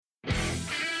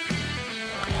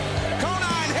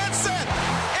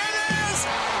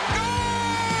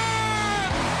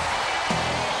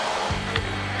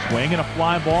swing and a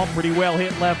fly ball pretty well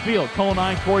hit left field.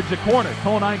 Conine towards the corner.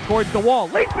 Conine towards the wall.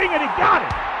 Leaping and he got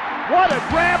it. What a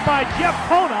grab by Jeff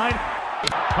Conine.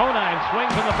 Conine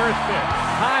swings on the first pitch.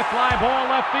 High fly ball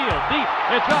left field. Deep.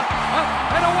 It's up,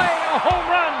 and away. A home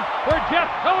run for Jeff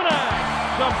Conine.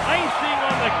 Some icing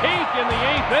on the cake in the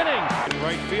 8th inning. In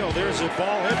right field, there's a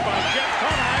ball hit by Jeff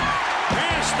Conine.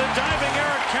 Past the diving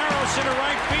Eric Karros into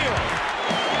right field.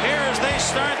 Here as they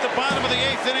start the bottom of the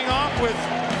 8th inning off with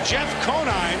Jeff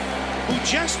Conine, who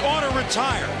just ought to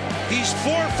retire. He's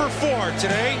 4 for 4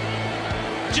 today.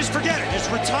 Just forget it.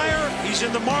 Just retire. He's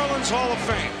in the Marlins Hall of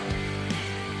Fame.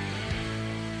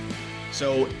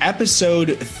 So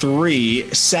episode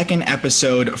 3, second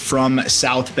episode from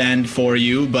South Bend for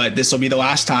you, but this will be the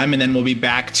last time, and then we'll be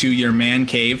back to your man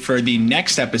cave for the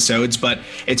next episodes. But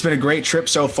it's been a great trip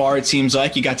so far. It seems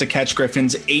like you got to catch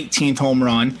Griffin's 18th home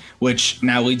run, which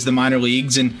now leads the minor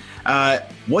leagues. And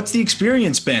what's the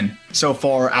experience been so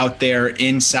far out there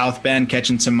in South Bend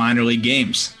catching some minor league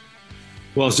games?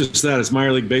 Well, it's just that. It's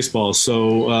minor league baseball.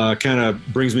 So kind of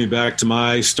brings me back to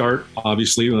my start,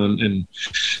 obviously, in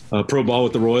pro ball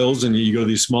with the Royals. And you go to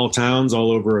these small towns all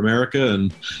over America.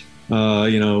 And,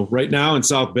 right now in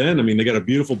South Bend, I mean, they got a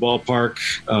beautiful ballpark.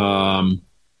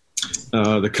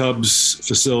 The Cubs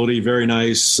facility, very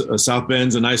nice. South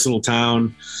Bend's a nice little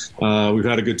town. We've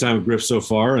had a good time with Griff so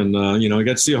far. And, I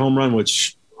got to see a home run,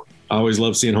 which I always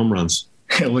love seeing home runs.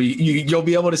 Well, you'll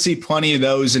be able to see plenty of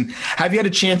those. And have you had a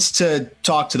chance to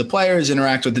talk to the players,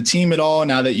 interact with the team at all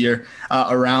now that you're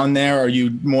around there? Or are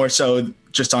you more so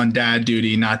just on dad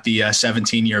duty, not the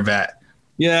 17-year vet?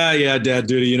 Yeah, dad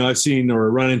duty. I've seen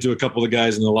or run into a couple of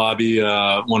guys in the lobby.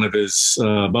 One of his,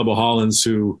 Bubba Hollins,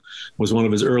 who was one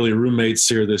of his early roommates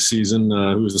here this season,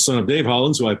 who was the son of Dave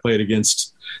Hollins, who I played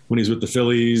against when he was with the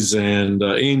Phillies and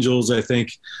Angels, I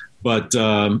think. But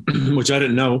which I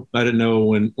didn't know. I didn't know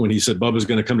when he said Bubba's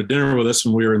going to come to dinner with us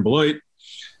when we were in Beloit.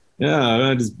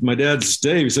 Yeah, my dad's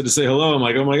Dave. He said to say hello. I'm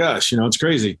like, oh my gosh, it's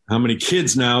crazy how many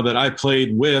kids now that I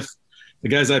played with. The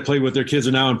guys I played with, their kids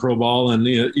are now in pro ball,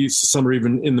 and some are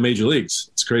even in the major leagues.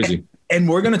 It's crazy. And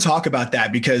we're going to talk about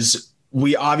that because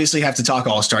we obviously have to talk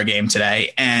All-Star game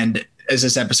today. And as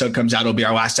this episode comes out, it'll be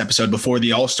our last episode before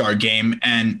the All-Star game.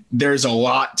 And there's a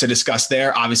lot to discuss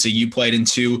there. Obviously, you played in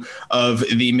 2 of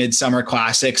the Midsummer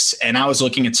Classics, and I was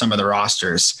looking at some of the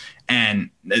rosters. And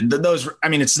those,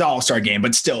 it's the All-Star game,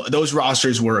 but still, those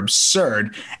rosters were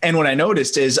absurd. And what I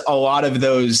noticed is a lot of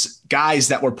those guys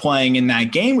that were playing in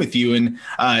that game with you in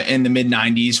the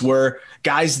mid-90s were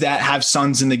guys that have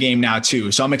sons in the game now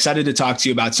too. So I'm excited to talk to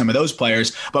you about some of those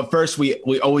players. But first, we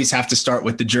always have to start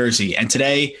with the jersey. And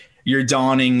today, you're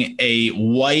donning a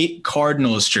white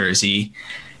Cardinals jersey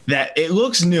that it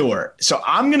looks newer. So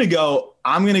I'm going to go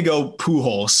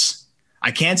Pujols. I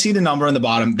can't see the number on the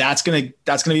bottom. That's going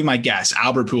to be my guess.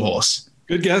 Albert Pujols.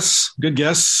 Good guess.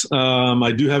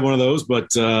 I do have one of those, but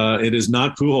it is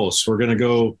not Pujols. We're going to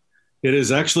go. It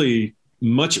is actually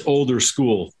much older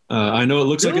school. I know it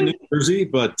looks like a new jersey,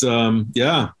 but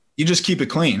yeah. You just keep it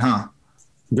clean, huh?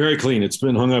 Very clean. It's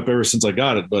been hung up ever since I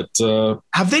got it. But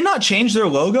have they not changed their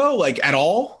logo at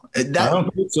all? I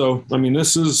don't think so.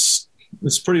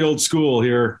 It's pretty old school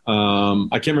here. I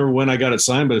can't remember when I got it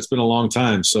signed, but it's been a long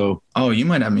time. So you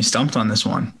might have me stumped on this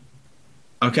one.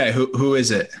 Okay, who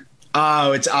is it?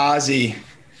 Oh, it's Ozzie.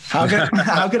 How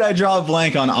could I draw a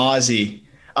blank on Ozzie?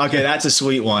 Okay, that's a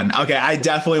sweet one. Okay, I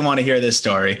definitely want to hear this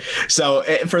story. So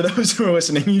for those who are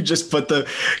listening, you just put the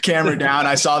camera down.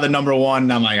 I saw the number 1,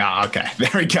 and I'm like, okay,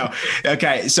 there we go.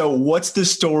 Okay, so what's the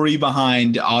story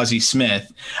behind Ozzie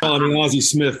Smith? Well, Ozzie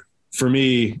Smith, for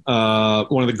me,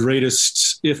 one of the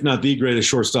greatest, if not the greatest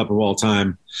shortstop of all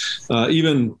time,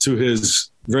 even to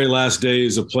his very last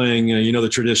days of playing, the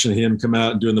tradition of him come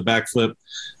out and doing the backflip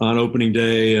on opening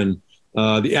day and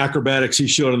the acrobatics he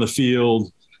showed on the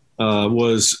field.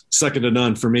 Was second to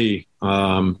none for me.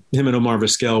 Him and Omar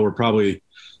Vizquel were probably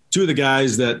 2 of the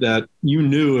guys that you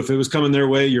knew if it was coming their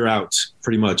way, you're out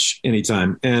pretty much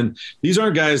anytime. And these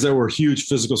aren't guys that were huge,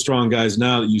 physical, strong guys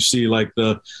now that you see like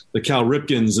the Cal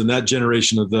Ripkens and that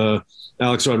generation of the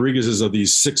Alex Rodriguez's of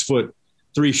these 6'3"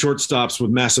 shortstops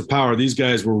with massive power. These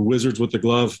guys were wizards with the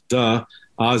glove. Duh,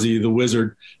 Ozzie the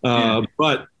wizard.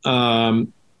 But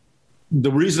the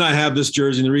reason I have this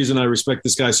jersey and the reason I respect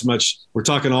this guy so much, we're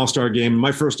talking All-Star game.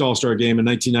 My first All-Star game in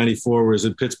 1994 was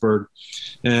in Pittsburgh,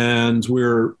 and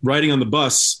we're riding on the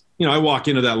bus. I walk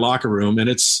into that locker room, and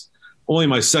it's only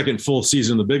my second full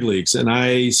season in the big leagues, and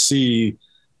I see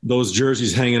those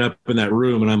jerseys hanging up in that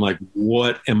room, and I'm like,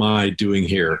 what am I doing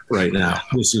here right now?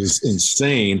 This is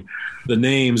insane, the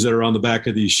names that are on the back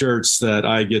of these shirts that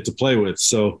I get to play with.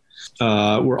 So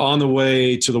we're on the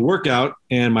way to the workout,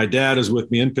 and my dad is with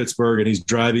me in Pittsburgh, and he's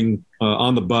driving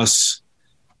on the bus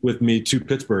with me to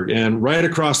Pittsburgh. And right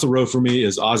across the road from me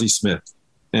is Ozzie Smith.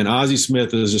 And Ozzie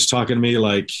Smith is just talking to me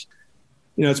like,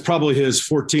 it's probably his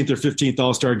 14th or 15th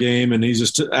All-Star game, and he's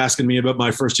just asking me about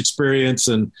my first experience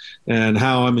and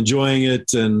how I'm enjoying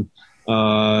it, and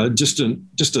just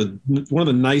one of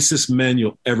the nicest men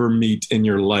you'll ever meet in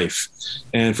your life.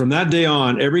 And from that day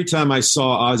on, every time I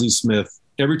saw Ozzie Smith,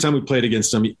 every time we played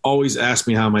against him, he always asked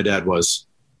me how my dad was.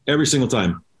 Every single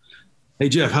time. Hey,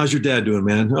 Jeff, how's your dad doing,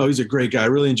 man? Oh, he's a great guy. I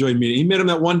really enjoyed meeting him. He met him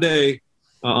that one day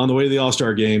on the way to the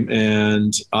All-Star game,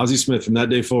 and Ozzie Smith from that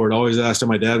day forward always asked how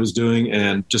my dad was doing,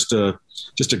 and just a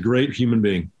great human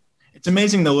being. It's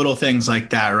amazing the little things like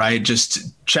that, right?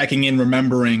 Just checking in,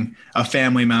 remembering a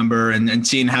family member and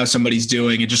seeing how somebody's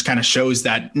doing. It just kind of shows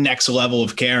that next level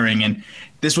of caring. And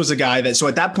this was a guy that, so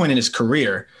at that point in his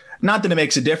career, not that it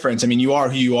makes a difference. I mean, you are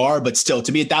who you are, but still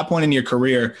to be at that point in your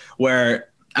career where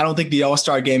I don't think the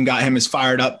All-Star game got him as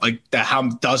fired up like the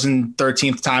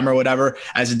 13th time or whatever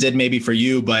as it did maybe for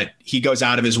you, but he goes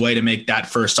out of his way to make that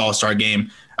first All-Star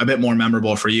game a bit more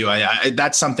memorable for you.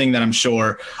 That's something that I'm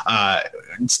sure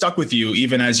stuck with you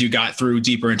even as you got through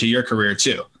deeper into your career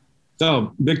too.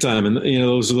 Oh, big time. And,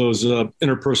 those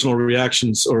interpersonal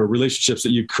reactions or relationships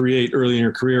that you create early in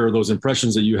your career, or those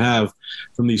impressions that you have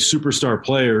from these superstar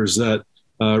players that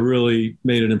really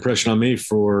made an impression on me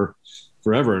forever.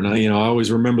 And I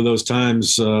always remember those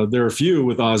times. There are a few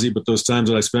with Ozzie, but those times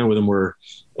that I spent with him were,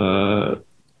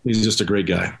 he's just a great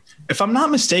guy. If I'm not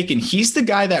mistaken, he's the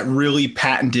guy that really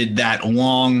patented the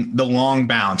long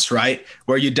bounce, right?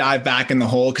 Where you dive back in the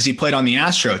hole, because he played on the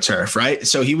AstroTurf, right?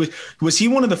 So was he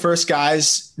one of the first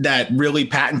guys that really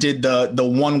patented the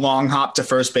one long hop to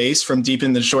first base from deep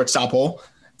in the shortstop hole?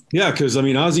 Yeah, because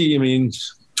Ozzie,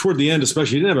 toward the end,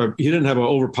 especially, he didn't have an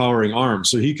overpowering arm,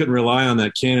 so he couldn't rely on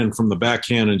that cannon from the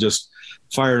backhand and just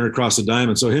firing across the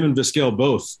diamond. So him and Vizquel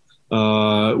both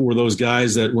were those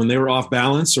guys that when they were off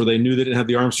balance or they knew they didn't have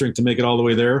the arm strength to make it all the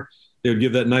way there, they would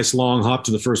give that nice long hop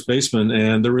to the first baseman,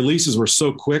 and the releases were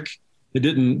so quick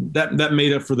that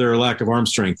made up for their lack of arm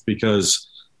strength, because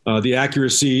the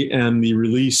accuracy and the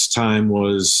release time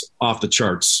was off the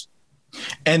charts.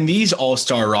 And these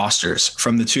all-star rosters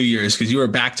from the 2 years, because you were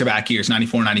back-to-back years,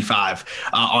 94, 95,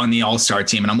 on the all-star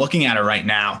team. And I'm looking at it right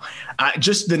now.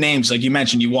 Just the names, like you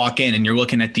mentioned, you walk in and you're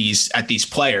looking at these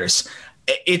players.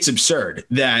 It's absurd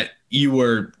that you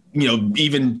were,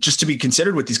 even just to be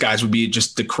considered with these guys would be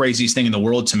just the craziest thing in the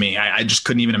world to me. I just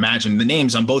couldn't even imagine the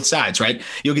names on both sides, right?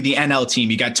 You look at the NL team,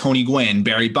 you got Tony Gwynn,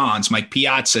 Barry Bonds, Mike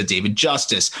Piazza, David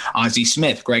Justice, Ozzie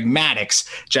Smith, Greg Maddux,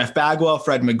 Jeff Bagwell,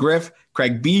 Fred McGriff,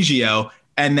 Craig Biggio,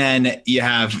 and then you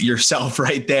have yourself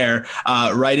right there,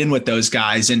 right in with those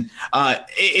guys. And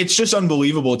it's just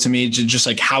unbelievable to me, just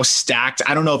like how stacked.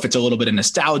 I don't know if it's a little bit of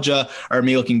nostalgia or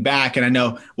me looking back. And I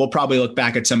know we'll probably look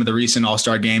back at some of the recent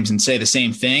All-Star games and say the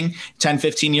same thing 10,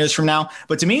 15 years from now.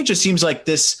 But to me, it just seems like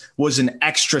this was an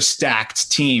extra stacked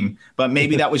team. But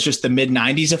maybe that was just the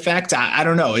mid-90s effect. I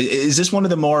don't know. Is this one of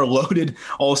the more loaded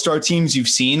All-Star teams you've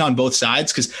seen on both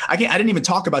sides? Because I didn't even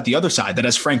talk about the other side that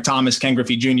has Frank Thomas, Ken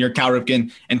Griffey Jr., Cal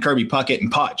Ripken, and Kirby Puckett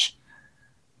and Pudge.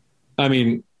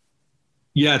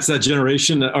 It's that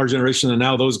generation, our generation, and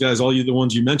now those guys, all the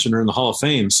ones you mentioned, are in the Hall of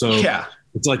Fame. So yeah,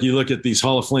 it's like you look at these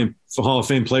Hall of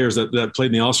Fame players that played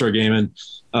in the All-Star game,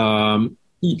 and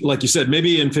like you said,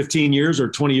 maybe in 15 years or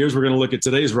 20 years, we're going to look at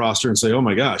today's roster and say, oh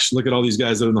my gosh, look at all these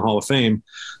guys that are in the Hall of Fame.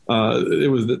 It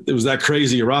was that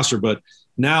crazy a roster. But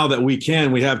now that we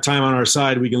have time on our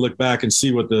side, we can look back and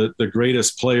see what the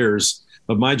greatest players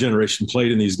of my generation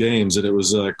played in these games. And it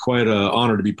was quite an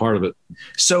honor to be part of it.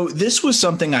 So this was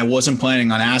something I wasn't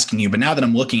planning on asking you, but now that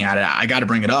I'm looking at it, I got to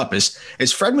bring it up is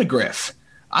Fred McGriff.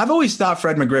 I've always thought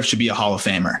Fred McGriff should be a Hall of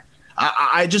Famer.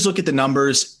 I just look at the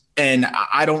numbers and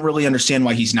I don't really understand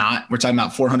why he's not. We're talking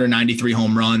about 493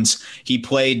 home runs. He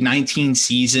played 19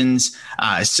 seasons,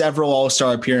 several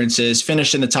All-Star appearances,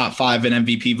 finished in the top 5 in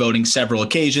MVP voting several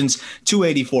occasions,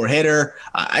 284 hitter.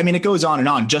 It goes on and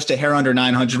on, just a hair under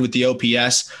 900 with the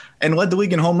OPS, and led the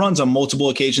league in home runs on multiple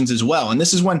occasions as well. And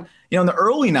this is when, in the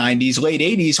early 90s, late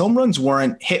 80s, home runs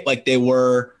weren't hit like they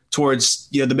were towards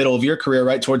the middle of your career,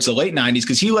 right, towards the late 90s,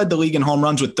 because he led the league in home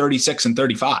runs with 36 and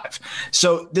 35.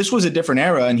 So this was a different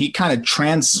era, and he kind of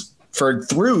transferred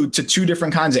through to two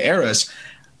different kinds of eras.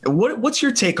 What's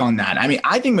your take on that?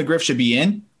 I think McGriff should be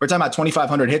in. We're talking about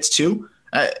 2,500 hits too.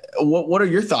 What are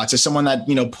your thoughts as someone that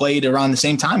played around the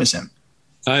same time as him?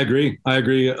 I agree.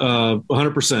 100%.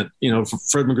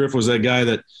 Fred McGriff was that guy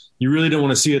that you really didn't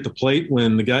want to see at the plate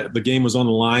when the game was on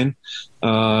the line.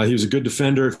 He was a good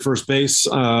defender at first base.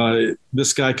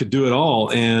 This guy could do it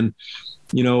all. And,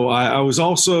 I was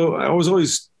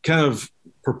always kind of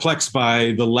perplexed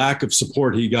by the lack of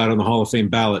support he got on the Hall of Fame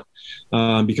ballot.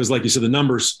 Because like you said, the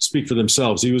numbers speak for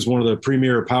themselves. He was one of the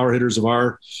premier power hitters of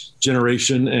our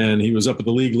generation, and he was up at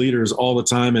the league leaders all the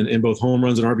time in both home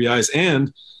runs and RBIs,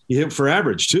 and he hit for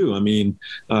average too. I mean,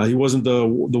 he wasn't the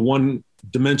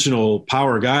one-dimensional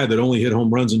power guy that only hit home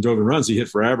runs and drove in runs. He hit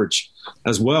for average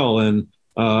as well. And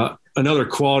another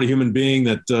quality human being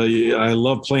that I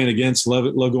love playing against,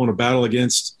 love going to battle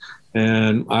against.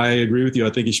 And I agree with you. I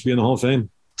think he should be in the Hall of Fame.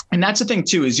 And that's the thing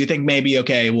too, is you think maybe,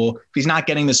 okay, well, if he's not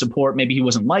getting the support, maybe he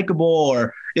wasn't likable,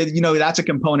 or, that's a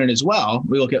component as well.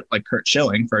 We look at like Curt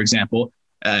Schilling, for example,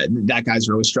 that guy's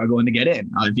really struggling to get in.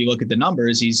 If you look at the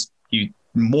numbers, he's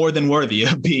more than worthy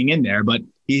of being in there, but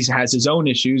he has his own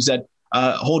issues that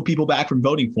hold people back from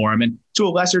voting for him. And to a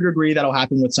lesser degree, that'll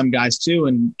happen with some guys too,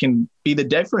 and can be the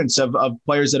difference of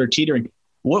players that are teetering.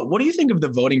 What do you think of the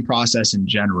voting process in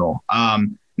general?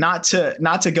 Not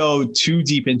to go too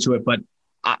deep into it, but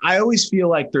I always feel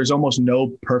like there's almost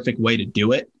no perfect way to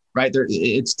do it, right?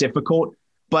 It's difficult,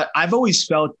 but I've always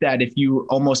felt that if you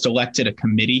almost elected a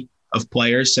committee of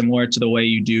players, similar to the way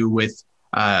you do with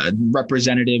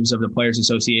representatives of the Players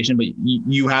Association, but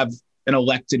you have an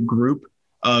elected group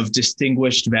of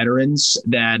distinguished veterans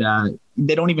that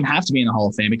they don't even have to be in the Hall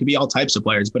of Fame. It could be all types of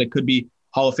players, but it could be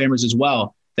Hall of Famers as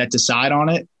well that decide on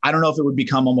it. I don't know if it would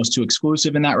become almost too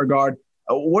exclusive in that regard.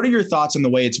 What are your thoughts on the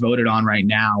way it's voted on right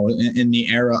now in the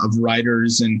era of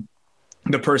writers and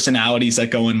the personalities that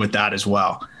go in with that as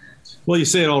well? Well, you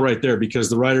say it all right there, because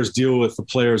the writers deal with the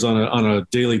players on a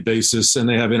daily basis, and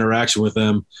they have interaction with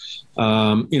them.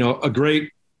 A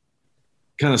great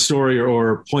kind of story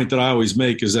or point that I always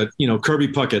make is that, Kirby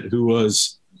Puckett, who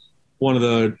was one of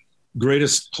the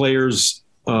greatest players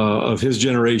of his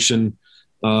generation,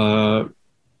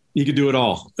 he could do it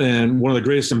all. And one of the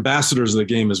greatest ambassadors of the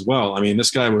game as well. I mean,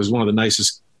 this guy was one of the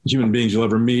nicest human beings you'll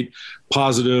ever meet.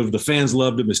 Positive. The fans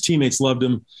loved him. His teammates loved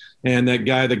him. And that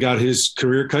guy that got his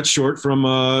career cut short from,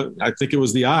 I think it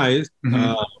was the eye,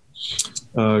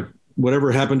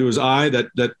 whatever happened to his eye,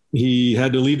 that he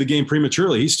had to leave the game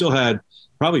prematurely. He still had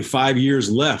probably 5 years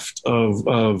left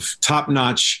of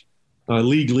top-notch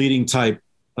league-leading type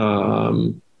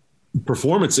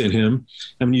performance in him.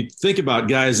 I mean, you think about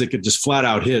guys that could just flat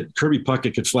out hit. Kirby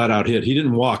Puckett could flat out hit. He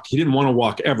didn't walk. He didn't want to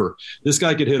walk ever. This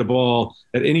guy could hit a ball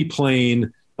at any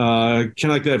plane, kind of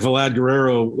like that Vlad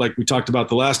Guerrero, like we talked about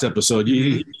the last episode.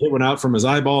 He hit one out from his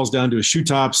eyeballs down to his shoe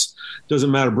tops.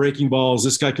 Doesn't matter, breaking balls.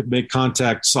 This guy could make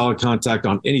contact, solid contact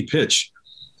on any pitch.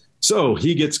 So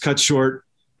he gets cut short,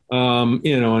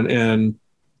 and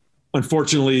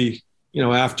unfortunately,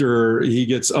 after he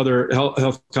gets other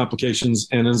health complications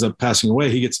and ends up passing away,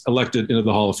 he gets elected into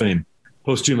the Hall of Fame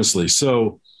posthumously.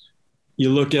 So you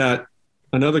look at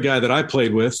another guy that I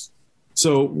played with.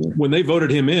 So when they voted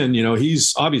him in,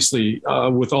 he's obviously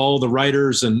with all the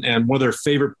writers and one of their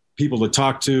favorite people to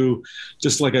talk to,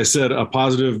 just like I said, a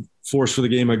positive force for the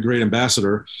game, a great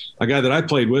ambassador. A guy that I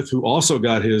played with who also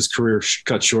got his career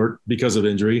cut short because of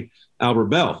injury, Albert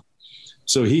Bell.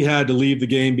 So he had to leave the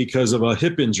game because of a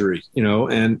hip injury,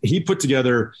 and he put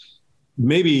together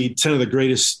maybe 10 of the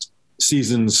greatest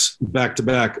seasons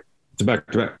back-to-back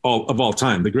of all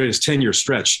time, the greatest 10-year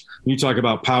stretch. When you talk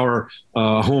about power,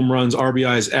 home runs,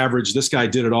 RBIs, average, this guy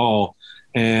did it all.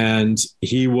 And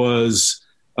he was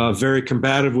very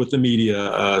combative with the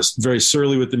media, very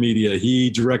surly with the media. He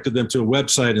directed them to a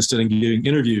website instead of giving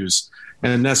interviews.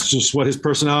 And that's just what his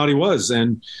personality was.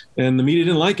 And the media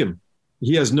didn't like him.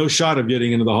 He has no shot of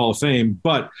getting into the Hall of Fame,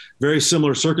 but very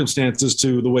similar circumstances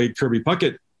to the way Kirby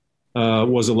Puckett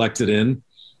was elected in.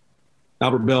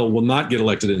 Albert Bell will not get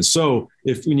elected in. So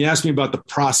when you ask me about the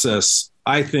process,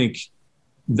 I think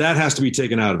that has to be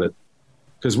taken out of it,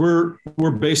 because we're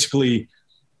basically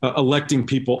electing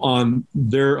people on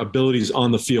their abilities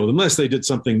on the field, unless they did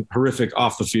something horrific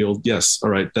off the field. Yes. All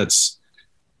right.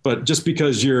 But just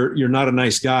because you're not a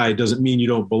nice guy doesn't mean you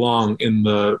don't belong in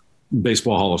the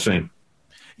Baseball Hall of Fame.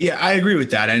 Yeah, I agree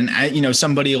with that. And,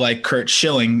 somebody like Curt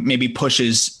Schilling maybe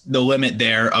pushes the limit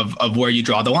there of where you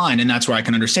draw the line. And that's where I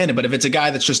can understand it. But if it's a guy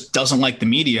that just doesn't like the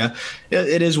media,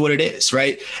 it is what it is.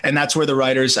 Right. And that's where the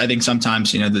writers, I think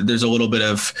sometimes, there's a little bit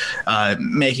of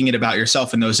making it about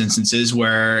yourself in those instances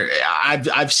where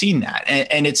I've seen that.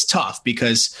 And it's tough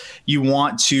because you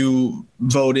want to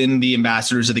vote in the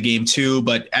ambassadors of the game, too.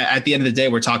 But at the end of the day,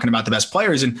 we're talking about the best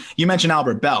players. And you mentioned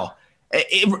Albert Bell.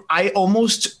 I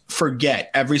almost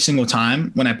forget every single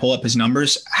time when I pull up his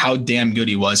numbers how damn good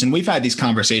he was. And we've had these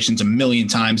conversations a million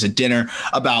times at dinner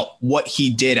about what he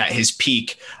did at his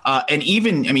peak. And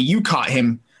even, I mean, you caught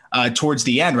him towards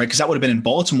the end, right? Because that would have been in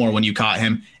Baltimore when you caught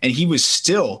him, and he was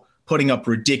still putting up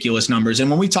ridiculous numbers. And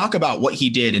when we talk about what he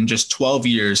did in just 12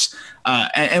 years,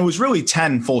 and it was really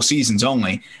 10 full seasons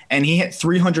only, and he hit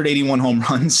 381 home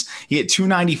runs, he hit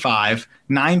 295,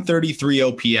 933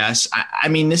 OPS. I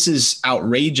mean, this is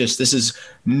outrageous. This is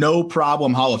no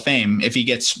problem Hall of Fame. If he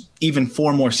gets even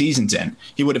 4 more seasons in,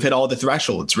 he would have hit all the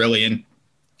thresholds, really. And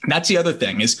that's the other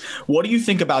thing is, what do you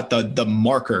think about the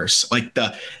markers, like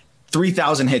the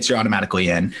 3,000 hits you're automatically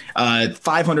in,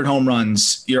 500 home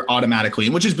runs you're automatically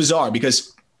in, which is bizarre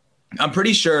because I'm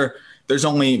pretty sure there's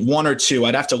only 1 or 2.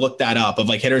 I'd have to look that up of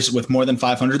like hitters with more than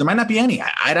 500. There might not be any.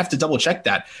 I'd have to double check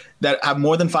that have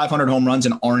more than 500 home runs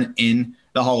and aren't in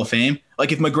the Hall of Fame.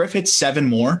 Like if McGriff hits 7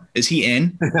 more, is he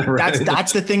in? Right.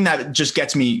 That's the thing that just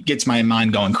gets my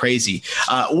mind going crazy.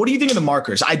 What do you think of the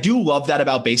markers? I do love that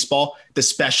about baseball, the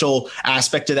special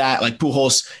aspect of that. Like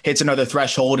Pujols hits another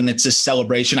threshold and it's this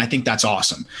celebration. I think that's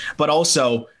awesome. But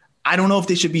also, I don't know if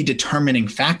they should be determining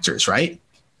factors, right?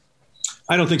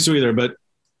 I don't think so either. But,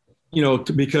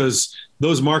 because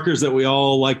those markers that we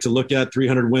all like to look at,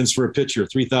 300 wins for a pitcher,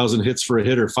 3,000 hits for a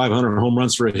hitter, 500 home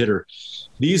runs for a hitter,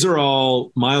 these are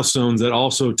all milestones that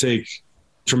also take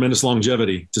tremendous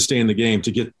longevity to stay in the game,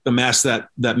 to amass that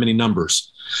many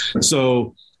numbers.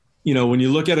 So, when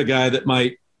you look at a guy that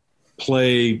might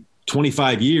play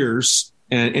 25 years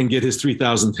and get his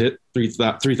 3,000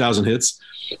 hits,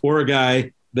 or a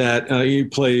guy that he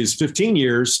plays 15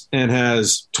 years and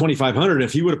has 2,500,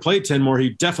 if he would have played 10 more, he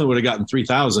definitely would have gotten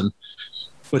 3,000.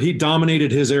 But he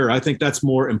dominated his era. I think that's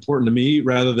more important to me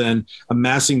rather than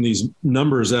amassing these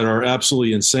numbers that are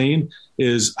absolutely insane,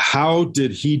 is how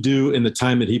did he do in the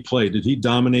time that he played? Did he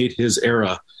dominate his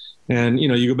era? And,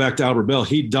 you go back to Albert Bell,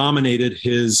 he dominated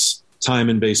his time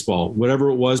in baseball, whatever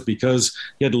it was, because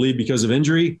he had to leave because of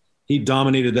injury. He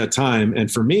dominated that time.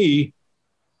 And for me,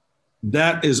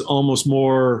 that is almost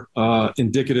more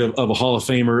indicative of a Hall of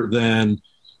Famer than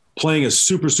playing a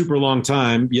super, super long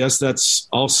time. Yes, that's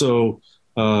also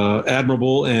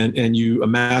admirable, and you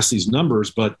amass these numbers.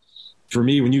 But for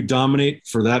me, when you dominate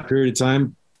for that period of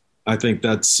time, I think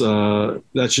that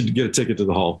should get a ticket to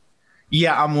the Hall.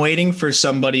 Yeah, I'm waiting for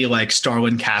somebody like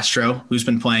Starlin Castro, who's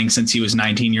been playing since he was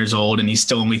 19 years old, and he's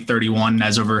still only 31 and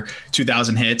has over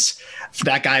 2,000 hits. For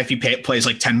that guy, if he plays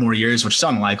like 10 more years, which is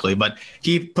unlikely, but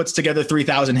he puts together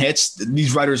 3,000 hits,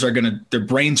 these writers their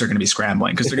brains are going to be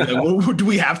scrambling because they're going to like, well, do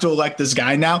we have to elect this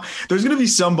guy now? There's going to be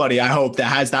somebody, I hope, that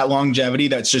has that longevity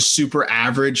that's just super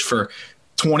average for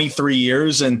 23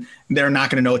 years, and they're not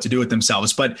going to know what to do with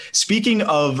themselves. But speaking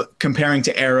of comparing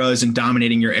to eras and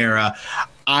dominating your era,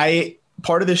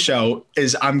 part of the show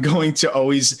is I'm going to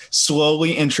always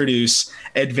slowly introduce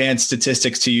advanced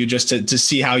statistics to you just to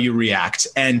see how you react.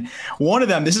 And one of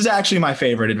them, this is actually my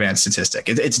favorite advanced statistic.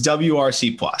 It's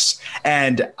WRC plus.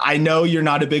 And I know you're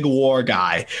not a big WAR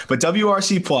guy, but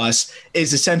WRC plus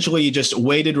is essentially just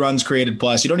weighted runs created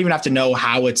plus. You don't even have to know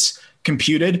how it's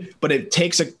computed, but it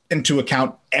takes into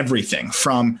account everything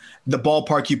from the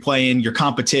ballpark you play in, your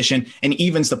competition, and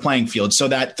evens the playing field. So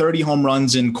that 30 home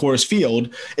runs in Coors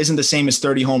Field isn't the same as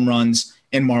 30 home runs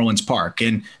in Marlins Park,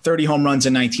 and 30 home runs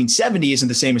in 1970 isn't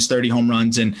the same as 30 home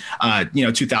runs in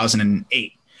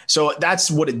 2008. So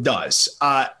that's what it does.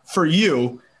 For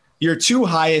you, your 2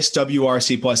 highest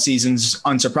WRC plus seasons,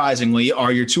 unsurprisingly,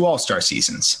 are your 2 All-Star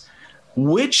seasons.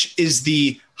 Which is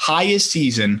the highest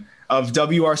season of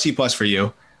WRC plus for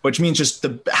you, which means just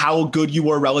how good you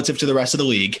were relative to the rest of the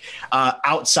league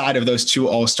outside of those 2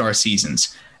 All-Star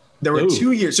seasons? There were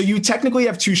 2 years. So you technically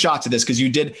have 2 shots at this because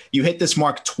you hit this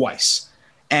mark twice.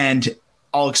 And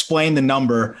I'll explain the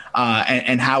number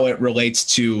and how it relates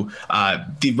to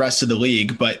the rest of the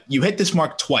league. But you hit this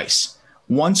mark twice,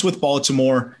 once with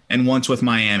Baltimore and once with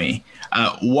Miami.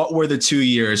 What were the 2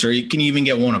 years, or can you even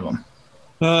get one of them?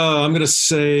 I'm going to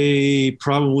say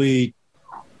probably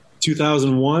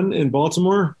 2001 in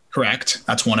Baltimore. Correct.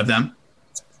 That's one of them.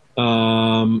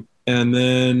 And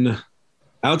then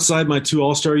outside my 2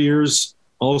 All-Star years,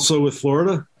 also with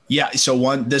Florida. Yeah.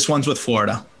 So this one's with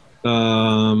Florida.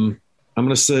 I'm going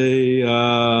to say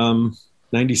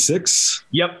 96.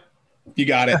 Yep. You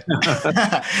got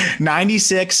it.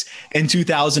 96 and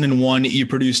 2001, you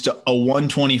produced a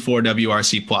 124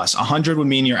 WRC plus. 100 would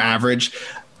mean your average.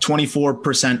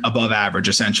 24% above average,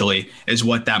 essentially, is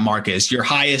what that mark is. Your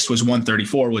highest was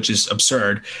 134, which is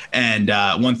absurd, and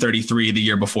 133 the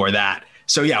year before that.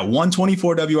 So, yeah,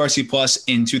 124 WRC plus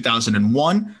in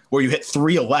 2001, where you hit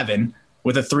 311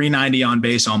 with a 390 on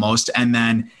base almost. And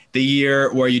then the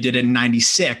year where you did it in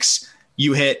 96,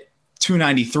 you hit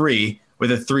 293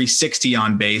 with a 360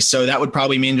 on base. So that would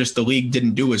probably mean just the league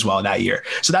didn't do as well that year.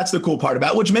 So that's the cool part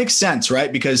about it, which makes sense,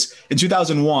 right? Because in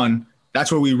 2001,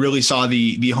 that's where we really saw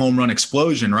the home run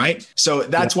explosion, right? So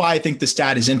that's why I think the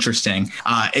stat is interesting,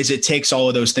 is it takes all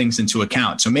of those things into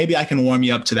account. So maybe I can warm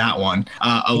you up to that one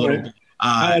a little bit.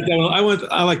 I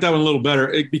like that one a little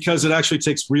better because it actually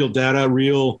takes real data,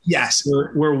 yes.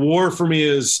 Where WAR for me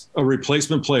is a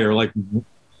replacement player. Like,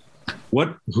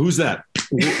 who's that?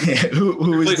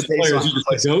 who is the player? Is it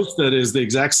a ghost that is the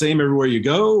exact same everywhere you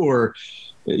go, or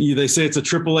they say it's a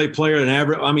AAA player, an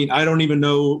average? I mean, I don't even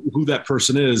know who that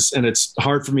person is, and it's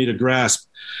hard for me to grasp.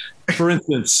 For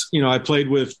instance, I played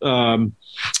with oh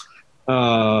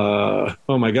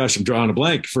my gosh, I'm drawing a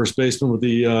blank. First baseman with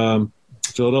the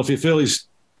Philadelphia Phillies,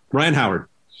 Ryan Howard.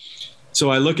 So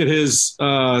I look at his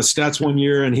stats one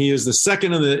year, and he is the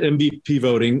second in the MVP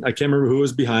voting. I can't remember who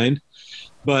was behind,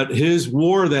 but his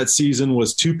WAR that season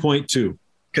was 2.2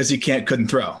 because he couldn't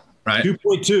throw, right?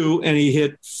 2.2, and he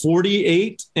hit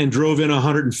 48 and drove in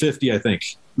 150, I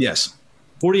think. Yes.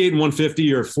 48 and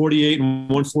 150 or 48 and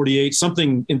 148,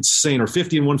 something insane, or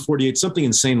 50 and 148, something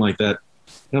insane like that.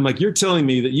 And I'm like, you're telling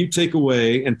me that you take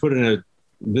away and put in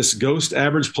this ghost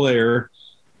average player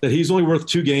that he's only worth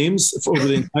 2 games over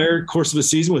the entire course of a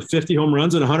season with 50 home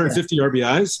runs and 150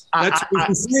 RBIs? That's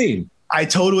insane. I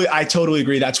totally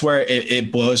agree. That's where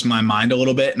it blows my mind a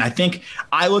little bit. And I think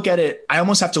I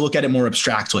almost have to look at it more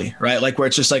abstractly, right? Like where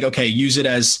it's just like, okay, use it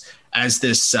as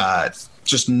this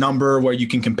just number where you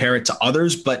can compare it to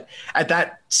others. But at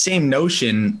that same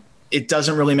notion, it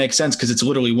doesn't really make sense because it's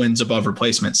literally wins above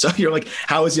replacement. So you're like,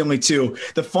 how is he only 2?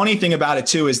 The funny thing about it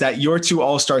too is that your 2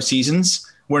 all-star seasons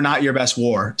were not your best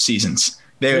WAR seasons.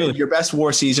 Really? Your best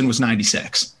WAR season was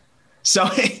 96. So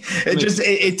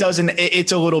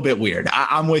it's a little bit weird.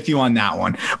 I'm with you on that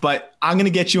one, but I'm going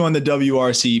to get you on the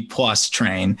WRC plus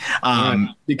train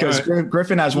because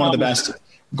Griffin has one of the best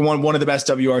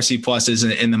WRC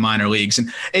pluses in the minor leagues.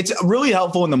 And it's really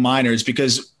helpful in the minors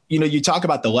because, you talk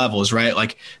about the levels, right?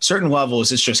 Like certain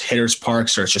levels, it's just hitters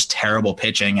parks or it's just terrible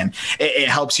pitching. And it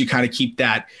helps you kind of keep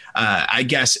that, I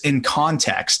guess, in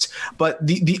context. But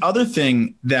the other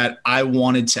thing that I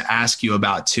wanted to ask you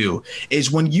about too,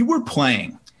 is when you were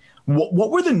playing, what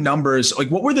were the numbers? Like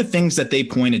what were the things that they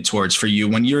pointed towards for you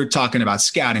when you're talking about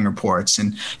scouting reports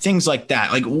and things like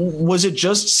that? Like, was it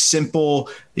just simple?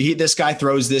 This guy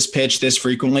throws this pitch this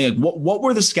frequently. Like, what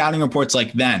were the scouting reports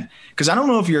like then? Because I don't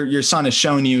know if your son has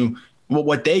shown you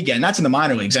what they get, and that's in the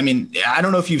minor leagues. I mean, I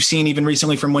don't know if you've seen even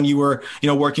recently from when you were,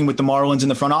 working with the Marlins in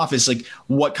the front office, like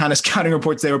what kind of scouting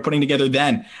reports they were putting together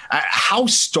then. How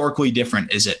starkly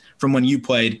different is it from when you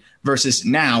played versus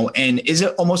now? And is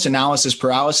it almost analysis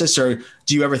paralysis, or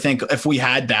do you ever think if we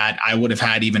had that, I would have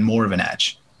had even more of an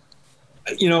edge?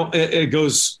 It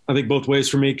goes, I think, both ways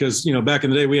for me because, back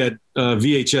in the day we had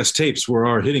VHS tapes were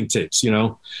our hitting tapes.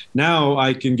 Now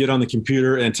I can get on the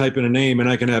computer and type in a name and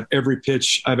I can have every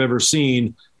pitch I've ever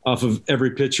seen off of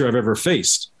every pitcher I've ever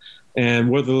faced. And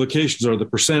what the locations are, the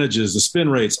percentages, the spin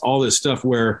rates, all this stuff,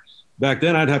 where back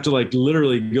then I'd have to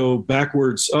literally go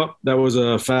backwards. Oh, that was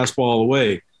a fastball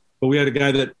away. But we had a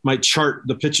guy that might chart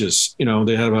the pitches.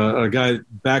 They had a guy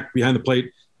back behind the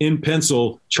plate in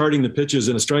pencil charting the pitches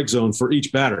in a strike zone for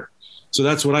each batter. So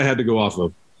that's what I had to go off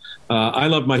of. I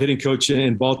loved my hitting coach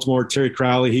in Baltimore, Terry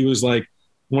Crowley. He was like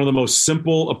one of the most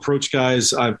simple approach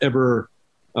guys I've ever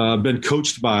been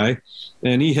coached by.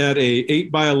 And he had a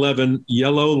 8x11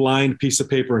 yellow lined piece of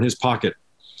paper in his pocket.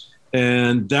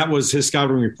 And that was his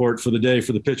scouting report for the day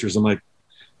for the pitchers. I'm like,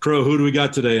 Crow, who do we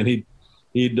got today? And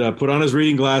he'd put on his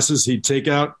reading glasses. He'd take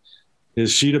out his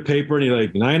sheet of paper and he's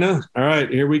like, Nina, all right,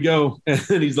 here we go. And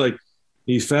then he's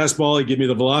fastball. He'd give me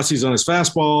the velocities on his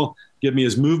fastball, give me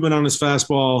his movement on his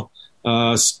fastball,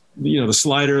 the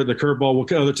slider, the curveball,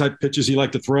 what other type of pitches he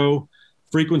liked to throw,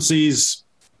 frequencies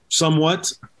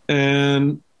somewhat.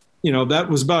 And, that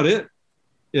was about it.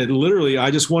 It literally,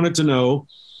 I just wanted to know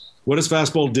what his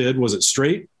fastball did. Was it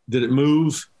straight? Did it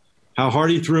move? How hard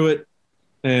he threw it?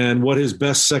 And what his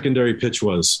best secondary pitch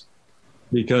was.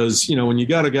 Because, when you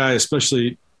got a guy,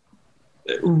 especially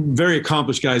very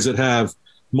accomplished guys that have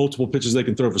multiple pitches they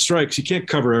can throw for strikes, you can't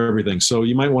cover everything. So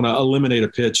you might want to eliminate a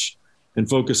pitch and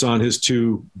focus on his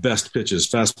 2 best pitches,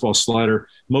 fastball, slider,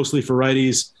 mostly for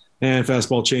righties, and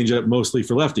fastball changeup, mostly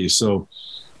for lefties. So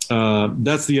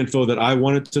that's the info that I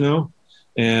wanted to know.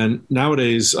 And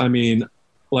nowadays, I mean,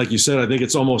 like you said, I think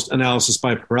it's almost analysis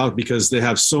by paralysis because they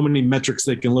have so many metrics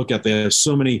they can look at. They have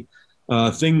so many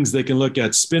things they can look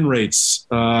at, spin rates.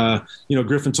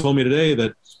 Griffin told me today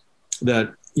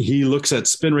that he looks at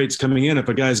spin rates coming in. If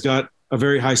a guy's got a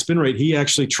very high spin rate, he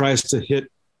actually tries to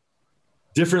hit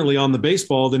differently on the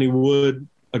baseball than he would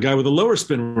a guy with a lower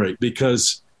spin rate,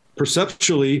 because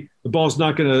perceptually the ball's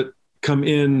not going to come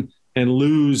in and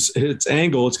lose its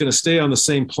angle. It's going to stay on the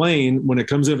same plane when it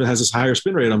comes in. If it has this higher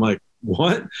spin rate, I'm like,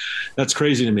 what? That's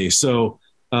crazy to me. So,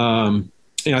 I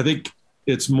think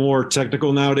it's more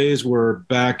technical nowadays. Where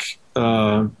back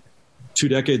 2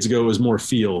 decades ago, it was more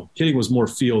feel. Hitting was more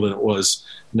feel than it was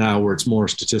now, where it's more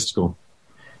statistical.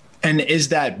 And is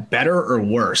that better or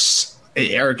worse,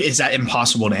 Eric? Is that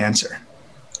impossible to answer?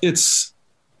 It's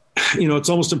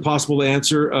almost impossible to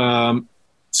answer.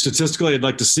 Statistically, I'd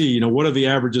like to see, what have the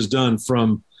averages done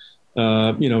from,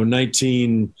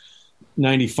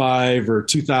 1995 or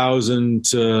 2000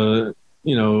 to,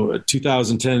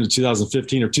 2010 to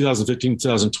 2015 or 2015 to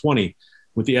 2020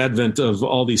 with the advent of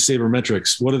all these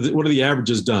sabermetrics. What are the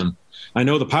averages done? I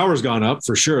know the power's gone up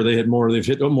for sure. They've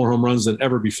hit more home runs than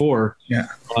ever before. Yeah.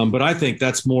 But I think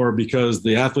that's more because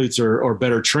the athletes are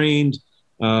better trained.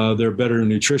 They're better in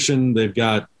nutrition. They've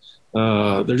got,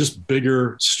 they're just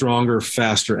bigger, stronger,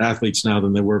 faster athletes now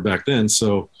than they were back then.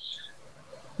 So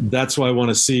that's why I want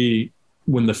to see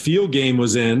when the field game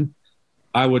was in,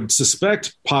 I would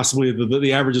suspect possibly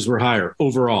the averages were higher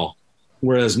overall.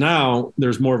 Whereas now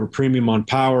there's more of a premium on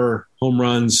power, home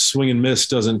runs, swing and miss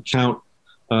doesn't count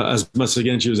as much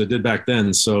against you as it did back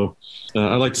then. So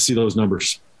I'd like to see those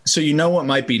numbers. So what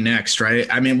might be next, right?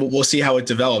 I mean, we'll see how it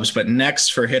develops, but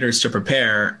next for hitters to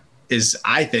prepare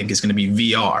I think is going to be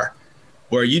VR,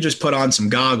 where you just put on some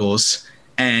goggles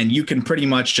and you can pretty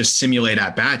much just simulate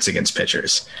at-bats against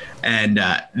pitchers. And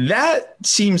that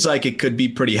seems like it could be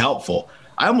pretty helpful.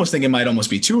 I almost think it might almost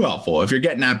be too helpful. If you're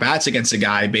getting at-bats against a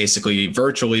guy basically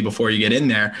virtually before you get in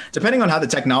there, depending on how the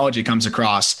technology comes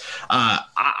across,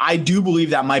 I do believe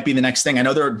that might be the next thing. I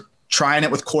know they're trying it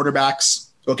with quarterbacks,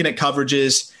 looking at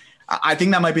coverages. I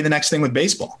think that might be the next thing with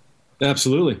baseball.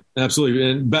 Absolutely.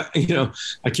 And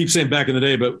I keep saying back in the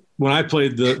day, but when I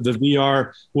played the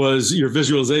VR was your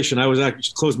visualization. I was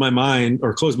actually close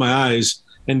my eyes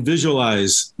and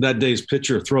visualize that day's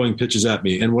pitcher throwing pitches at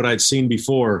me and what I'd seen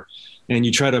before. And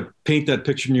you try to paint that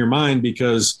picture in your mind,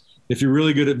 because if you're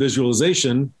really good at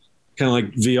visualization, kind of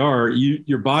like VR,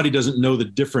 your body doesn't know the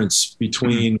difference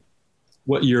between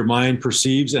what your mind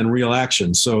perceives and real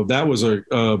action. So that was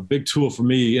a big tool for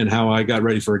me in how I got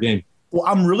ready for a game. Well,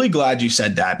 I'm really glad you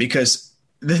said that, because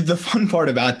the fun part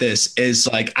about this is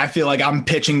I feel like I'm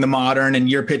pitching the modern and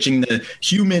you're pitching the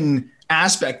human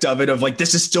aspect of it, of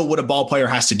this is still what a ball player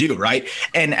has to do, right?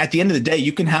 And at the end of the day,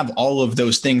 you can have all of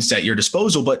those things at your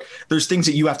disposal, but there's things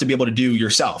that you have to be able to do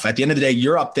yourself. At the end of the day,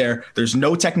 you're up there, there's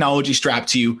no technology strapped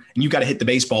to you, and you got to hit the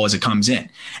baseball as it comes in.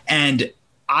 And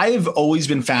I've always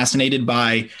been fascinated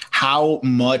by how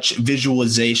much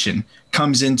visualization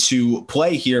comes into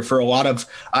play here for a lot of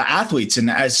athletes. And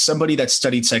as somebody that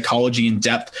studied psychology in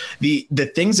depth, the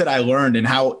things that I learned and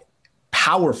how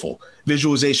powerful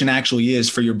visualization actually is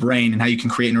for your brain and how you can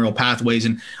create neural pathways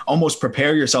and almost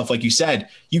prepare yourself. Like you said,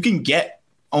 you can get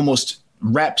almost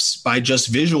reps by just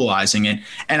visualizing it.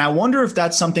 And I wonder if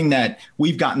that's something that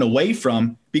we've gotten away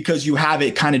from, because you have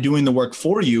it kind of doing the work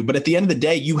for you. But at the end of the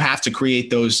day, you have to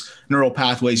create those neural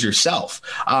pathways yourself.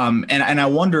 And I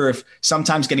wonder if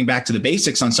sometimes getting back to the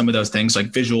basics on some of those things, like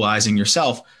visualizing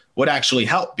yourself, would actually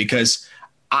help, because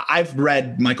I've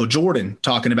read Michael Jordan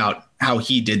talking about how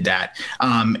he did that,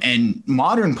 and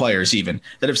modern players even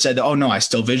that have said, oh no, I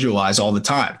still visualize all the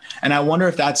time. And I wonder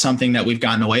if that's something that we've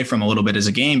gotten away from a little bit as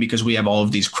a game, because we have all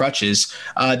of these crutches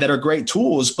that are great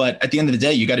tools, but at the end of the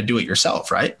day, you got to do it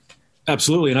yourself, right?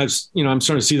 Absolutely. And I'm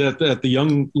starting to see that at the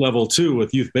young level too,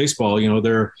 with youth baseball.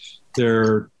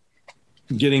 They're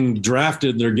getting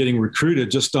drafted, they're getting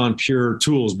recruited just on pure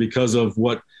tools because of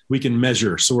what we can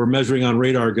measure. So we're measuring on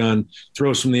radar gun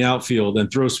throws from the outfield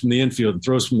and throws from the infield and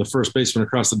throws from the first baseman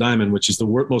across the diamond, which is the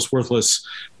most worthless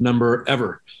number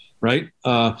ever, right?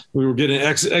 We were getting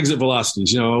exit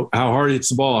velocities, how hard it's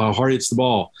the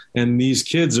ball, And these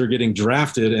kids are getting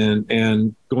drafted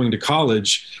and going to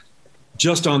college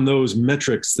just on those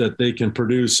metrics that they can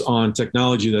produce on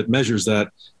technology that measures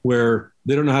that, where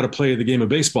they don't know how to play the game of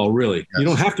baseball, really. Yes. You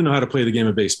don't have to know how to play the game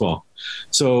of baseball.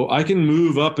 So I can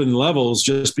move up in levels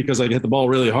just because I hit the ball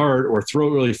really hard or throw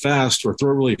it really fast or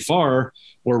throw it really far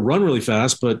or run really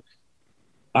fast. But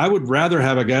I would rather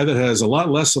have a guy that has a lot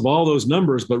less of all those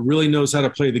numbers, but really knows how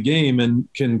to play the game and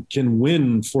can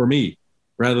win for me,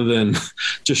 rather than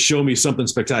just show me something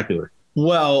spectacular.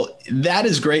 Well, that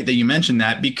is great that you mentioned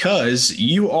that, because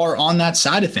you are on that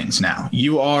side of things now.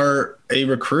 You are a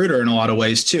recruiter in a lot of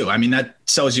ways too. I mean, that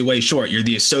sells you way short. You're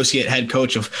the associate head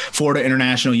coach of Florida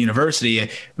International University, a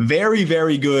very,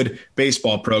 very good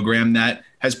baseball program that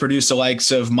has produced the likes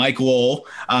of Mike Lowell,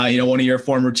 one of your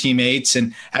former teammates,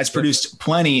 and has produced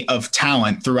plenty of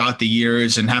talent throughout the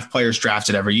years and have players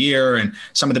drafted every year and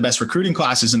some of the best recruiting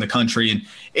classes in the country. And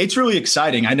it's really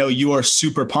exciting. I know you are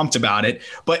super pumped about it,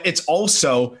 but it's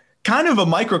also kind of a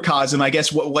microcosm, I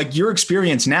guess, like your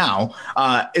experience now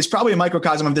is probably a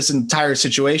microcosm of this entire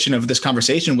situation, of this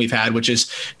conversation we've had, which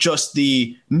is just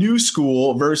the new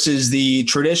school versus the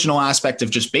traditional aspect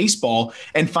of just baseball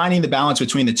and finding the balance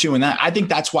between the two. And that, I think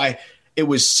that's why it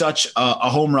was such a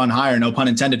home run hire, no pun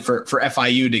intended, for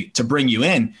FIU to bring you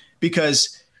in,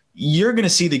 because you're going to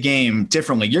see the game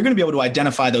differently. You're going to be able to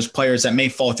identify those players that may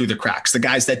fall through the cracks, the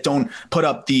guys that don't put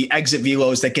up the exit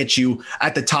velos that get you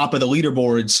at the top of the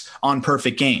leaderboards on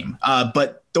perfect game.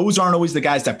 But those aren't always the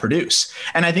guys that produce.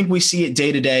 And I think we see it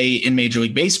day to day in Major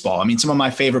League Baseball. I mean, some of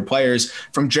my favorite players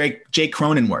from Jake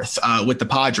Cronenworth with the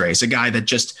Padres, a guy that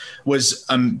just was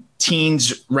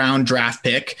teens round draft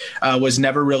pick, was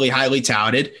never really highly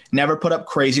touted, never put up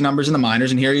crazy numbers in the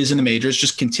minors. And here he is in the majors,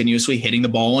 just continuously hitting the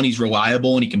ball, and he's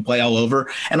reliable and he can play all over.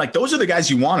 And like, those are the guys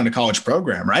you want in a college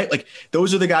program, right? Like,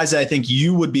 those are the guys that I think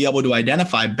you would be able to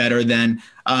identify better than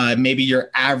maybe your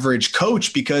average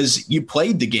coach, because you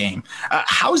played the game.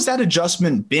 How's that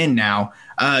adjustment been now?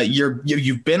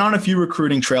 You've been on a few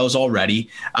recruiting trails already.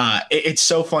 It's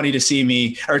so funny to see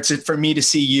me, or for me to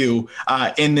see you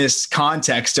in this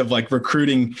context of like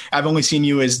recruiting. I've only seen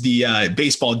you as the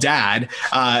baseball dad,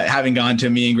 having gone to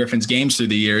me and Griffin's games through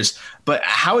the years. But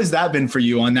how has that been for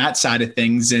you on that side of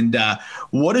things? And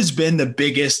what has been the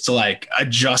biggest like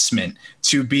adjustment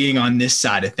to being on this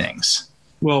side of things?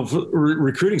 Well, for the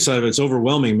recruiting side of it, it's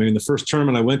overwhelming. I mean, the first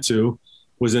tournament I went to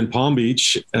was in Palm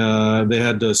Beach. They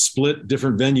had to split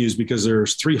different venues because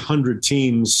there's 300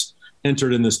 teams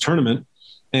entered in this tournament.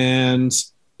 And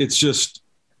it's just,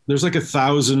 there's like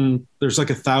 1,000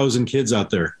 kids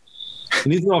out there.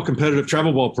 And these are all competitive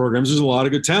travel ball programs. There's a lot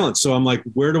of good talent. So I'm like,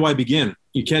 where do I begin?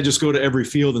 You can't just go to every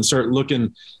field and start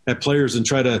looking at players and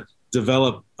try to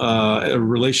develop a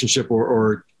relationship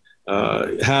or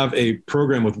have a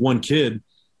program with one kid.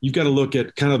 You've got to look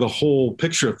at kind of the whole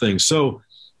picture of things. So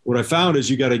what I found is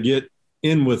you got to get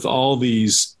in with all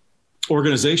these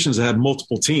organizations that have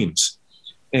multiple teams,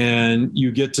 and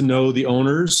you get to know the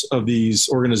owners of these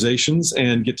organizations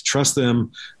and get to trust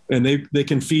them. And they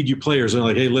can feed you players. They're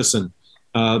like, hey, listen,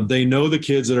 they know the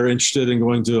kids that are interested in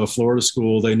going to a Florida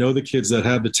school. They know the kids that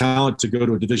have the talent to go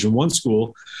to a Division I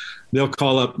school. They'll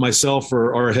call up myself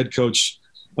or our head coach,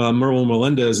 Merwin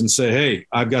Melendez, and say, hey,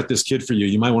 I've got this kid for you.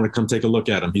 You might want to come take a look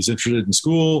at him. He's interested in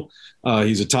school.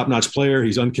 He's a top-notch player.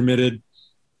 He's uncommitted.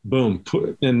 Boom.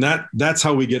 And that's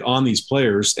how we get on these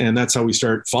players, and that's how we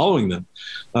start following them.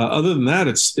 Other than that,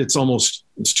 it's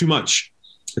too much.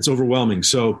 It's overwhelming.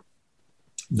 So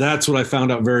that's what I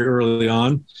found out very early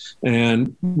on.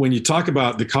 And when you talk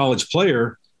about the college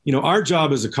player, our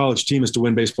job as a college team is to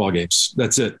win baseball games.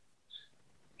 That's it.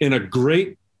 In a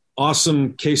great,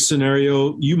 awesome case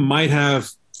scenario, you might have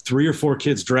 3 or 4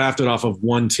 kids drafted off of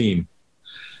one team.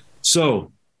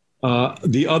 So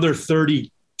the other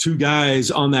 32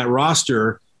 guys on that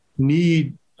roster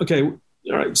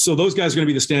all right, so those guys are going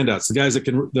to be the standouts, the guys that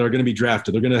are going to be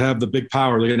drafted. They're going to have the big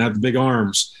power. They're going to have the big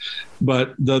arms.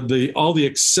 But all the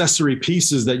accessory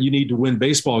pieces that you need to win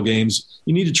baseball games,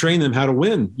 you need to train them how to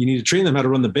win. You need to train them how to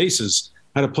run the bases,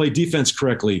 how to play defense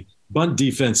correctly, bunt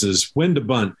defenses, when to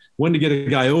bunt, when to get a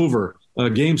guy over,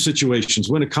 game situations,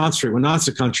 when to concentrate, when not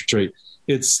to concentrate.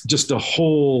 It's just a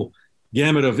whole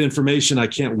gamut of information I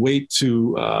can't wait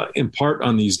to impart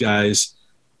on these guys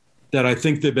that I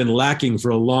think they've been lacking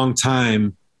for a long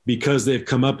time, because they've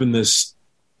come up in this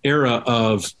era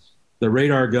of the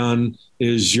radar gun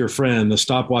is your friend, the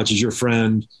stopwatch is your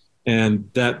friend, and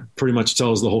that pretty much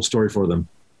tells the whole story for them.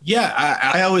 Yeah,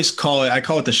 I always call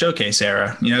it the showcase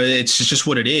era. It's just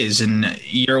what it is. And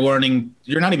you're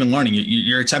not even learning.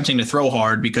 You're attempting to throw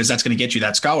hard because that's going to get you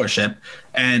that scholarship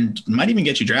and might even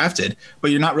get you drafted,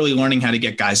 but you're not really learning how to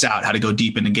get guys out, how to go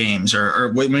deep into games,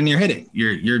 or when you're hitting,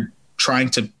 you're trying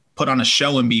to put on a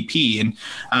show in BP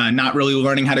and not really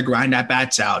learning how to grind at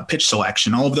bats out, pitch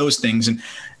selection, all of those things. And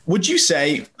would you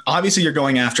say, obviously you're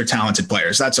going after talented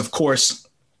players. That's of course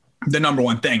the number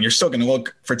one thing. You're still going to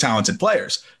look for talented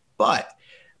players, but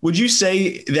would you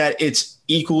say that it's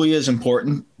equally as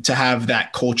important to have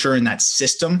that culture and that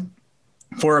system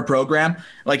for a program?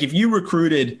 Like if you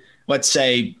recruited, let's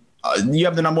say you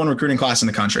have the number one recruiting class in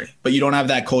the country, but you don't have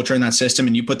that culture and that system,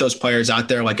 and you put those players out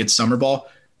there like it's summer ball,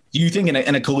 do you think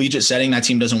in a collegiate setting that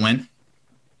team doesn't win?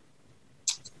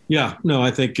 Yeah, no,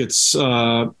 I think it's,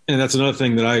 and that's another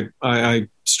thing that I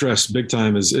stress big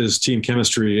time is team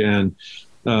chemistry, and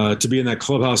to be in that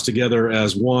clubhouse together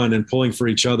as one and pulling for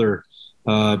each other,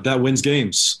 that wins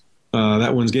games.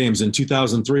 In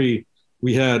 2003,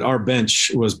 we had our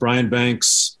bench was Brian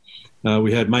Banks.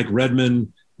 We had Mike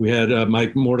Redman. We had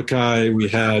Mike Mordecai. We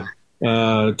had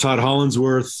Todd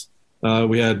Hollinsworth.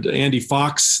 We had Andy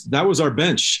Fox. That was our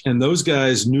bench. And those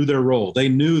guys knew their role. They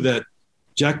knew that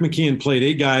Jack McKeon played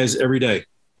 8 guys every day,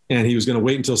 and he was going to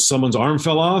wait until someone's arm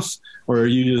fell off or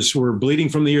you just were bleeding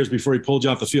from the ears before he pulled you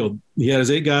off the field. He had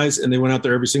his 8 guys, and they went out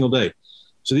there every single day.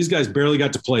 So these guys barely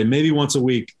got to play. Maybe once a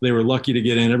week. They were lucky to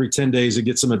get in every 10 days and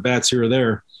get some at-bats here or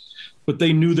there. But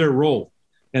they knew their role,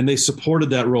 and they supported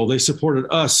that role. They supported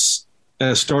us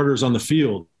as starters on the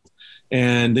field,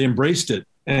 and they embraced it.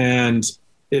 And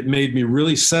it made me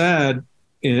really sad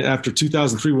after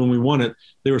 2003 when we won it.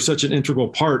 They were such an integral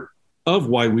part of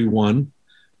why we won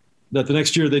that the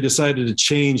next year they decided to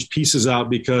change pieces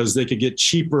out because they could get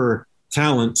cheaper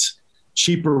talent,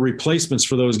 cheaper replacements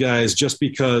for those guys just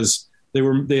because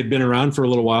they had been around for a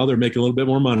little while. They're making a little bit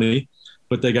more money,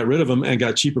 but they got rid of them and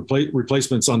got cheaper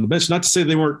replacements on the bench. Not to say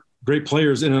they weren't great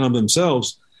players in and of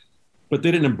themselves, but they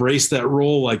didn't embrace that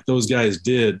role like those guys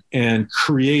did and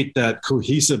create that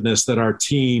cohesiveness that our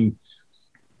team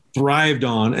thrived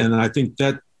on. And I think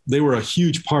that they were a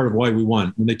huge part of why we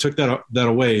won. When they took that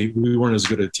away, we weren't as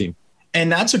good a team. And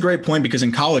that's a great point, because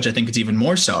in college, I think it's even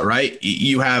more so, right?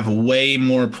 You have way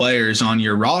more players on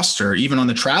your roster, even on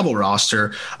the travel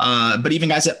roster, but even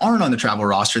guys that aren't on the travel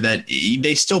roster, that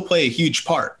they still play a huge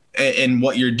part in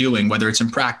what you're doing, whether it's in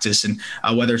practice and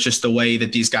whether it's just the way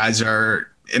that these guys are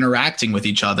interacting with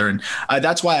each other. And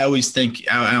that's why I always think,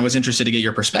 I was interested to get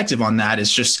your perspective on that,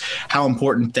 is just how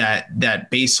important that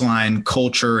baseline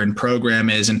culture and program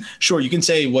is. And sure, you can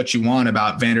say what you want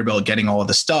about Vanderbilt getting all of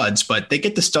the studs, but they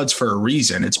get the studs for a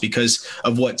reason. It's because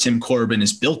of what Tim Corbin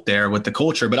has built there with the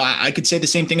culture. But I could say the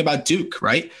same thing about Duke,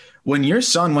 right? When your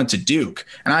son went to Duke,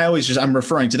 and I'm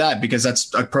referring to that because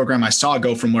that's a program I saw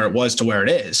go from where it was to where it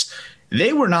is.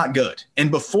 They were not good.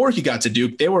 And before he got to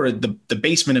Duke, they were the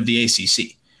basement of the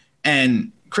ACC.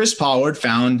 And Chris Pollard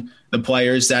found the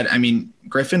players that,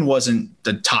 Griffin wasn't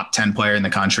the top 10 player in the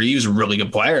country. He was a really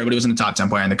good player, but he wasn't a top 10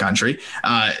 player in the country.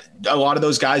 A lot of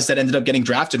those guys that ended up getting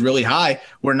drafted really high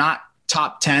were not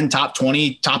top 10, top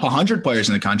 20, top 100 players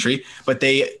in the country, but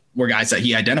they were guys that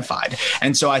he identified.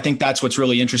 And so I think that's what's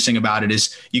really interesting about it,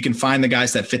 is you can find the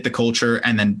guys that fit the culture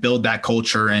and then build that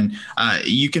culture, and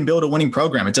you can build a winning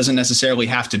program. It doesn't necessarily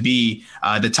have to be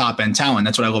the top end talent.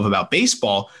 That's what I love about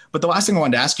baseball. But the last thing I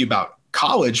wanted to ask you about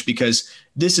college, because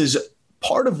this is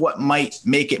part of what might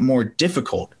make it more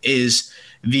difficult, is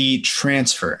the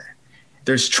transfer.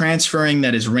 There's transferring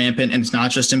that is rampant, and it's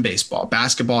not just in baseball.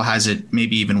 Basketball has it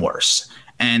maybe even worse.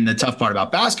 And the tough part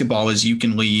about basketball is you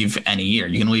can leave any year.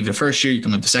 You can leave the first year, you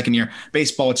can leave the second year.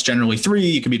 Baseball, it's generally 3.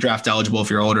 You can be draft eligible if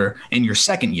you're older in your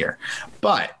second year.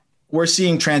 But we're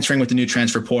seeing transferring with the new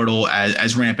transfer portal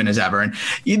as rampant as ever. And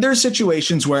there are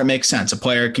situations where it makes sense. A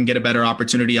player can get a better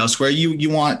opportunity elsewhere. You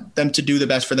want them to do the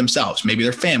best for themselves, maybe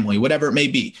their family, whatever it may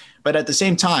be. But at the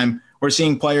same time, we're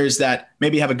seeing players that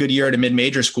maybe have a good year at a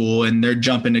mid-major school and they're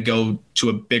jumping to go to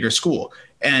a bigger school.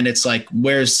 And it's like,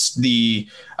 where's the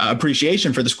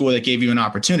appreciation for the school that gave you an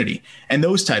opportunity and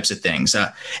those types of things?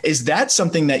 Is that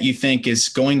something that you think is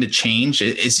going to change?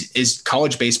 Is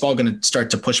college baseball going to start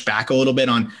to push back a little bit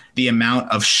on the amount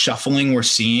of shuffling we're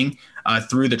seeing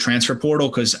through the transfer portal?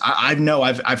 Because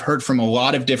I've heard from a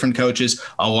lot of different coaches,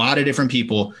 a lot of different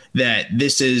people, that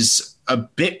this is a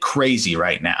bit crazy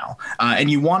right now.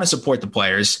 And you want to support the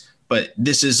players, but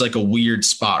this is like a weird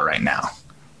spot right now.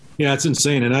 Yeah, it's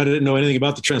insane. And I didn't know anything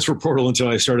about the transfer portal until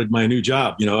I started my new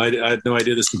job. I had no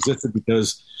idea this existed,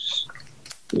 because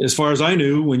as far as I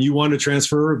knew, when you wanted to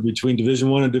transfer between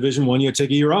Division I and Division I, you had to take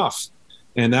a year off.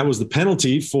 And that was the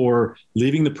penalty for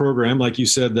leaving the program, like you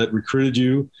said, that recruited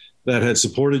you, that had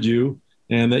supported you,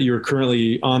 and that you're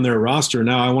currently on their roster.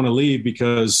 Now I want to leave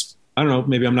because, I don't know,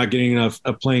 maybe I'm not getting enough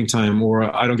playing time,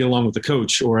 or I don't get along with the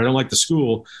coach, or I don't like the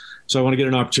school, so I want to get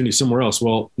an opportunity somewhere else.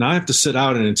 Well, now I have to sit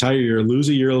out an entire year, lose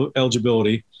a year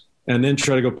eligibility, and then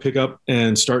try to go pick up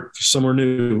and start somewhere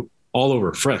new all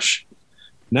over, fresh.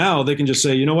 Now they can just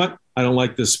say, you know what? I don't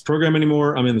like this program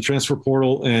anymore. I'm in the transfer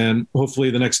portal, and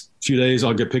hopefully the next few days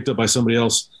I'll get picked up by somebody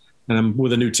else, and I'm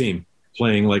with a new team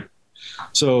playing.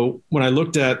 So when I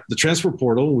looked at the transfer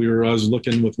portal, I was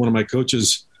looking with one of my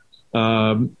coaches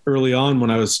early on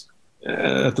when I was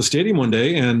at the stadium one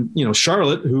day, and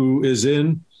Charlotte, who is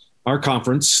in our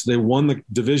conference, they won the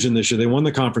division this year. They won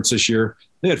the conference this year.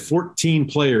 They had 14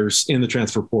 players in the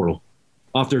transfer portal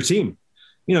off their team.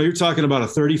 you're talking about a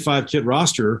 35 kid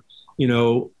roster,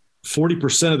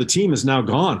 40% of the team is now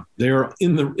gone. They're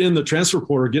in the transfer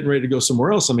portal getting ready to go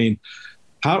somewhere else. I mean,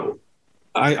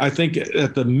 I think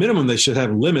at the minimum they should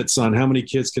have limits on how many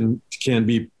kids can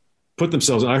be put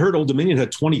themselves. I heard Old Dominion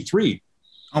had 23.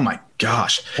 Oh my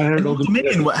gosh. Old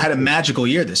Dominion had a magical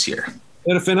year this year.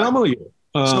 They had a phenomenal year.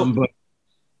 But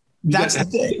that's the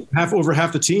thing. Over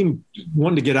half the team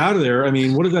wanting to get out of there. I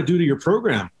mean, what does that do to your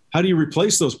program? How do you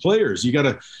replace those players? You got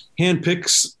to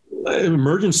handpick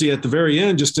emergency at the very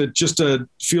end just to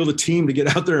feel the team to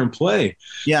get out there and play.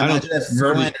 Yeah, I don't think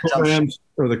the programs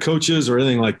or the coaches or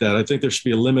anything like that. I think there should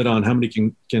be a limit on how many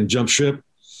can jump ship.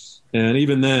 And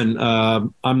even then,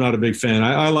 I'm not a big fan.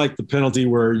 I like the penalty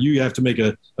where you have to make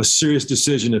a serious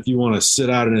decision if you want to sit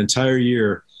out an entire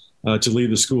year to leave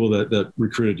the school that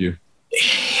recruited you.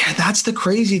 Yeah, that's the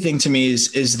crazy thing to me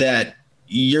is that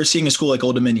you're seeing a school like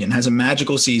Old Dominion has a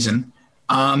magical season.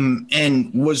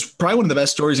 And was probably one of the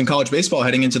best stories in college baseball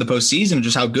heading into the postseason,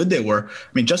 just how good they were. I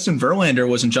mean, Justin Verlander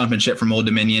wasn't jumping ship from Old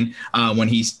Dominion when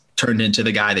he turned into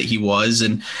the guy that he was.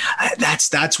 And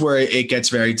that's where it gets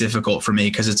very difficult for me,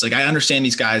 because it's like, I understand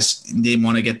these guys, they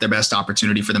want to get their best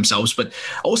opportunity for themselves, but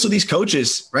also these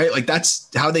coaches, right? Like that's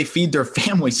how they feed their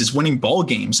families, is winning ball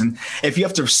games. And if you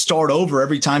have to start over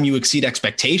every time you exceed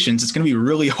expectations, it's going to be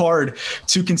really hard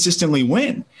to consistently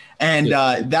win. And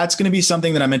that's going to be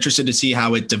something that I'm interested to see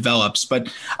how it develops.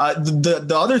 But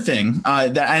the other thing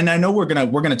and I know we're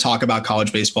gonna talk about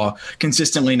college baseball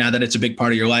consistently now that it's a big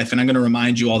part of your life. And I'm going to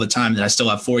remind you all the time that I still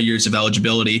have 4 years of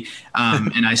eligibility,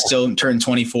 and I still turn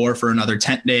 24 for another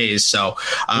 10 days. So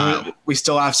we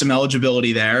still have some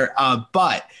eligibility there.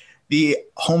 But the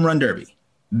home run derby,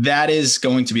 that is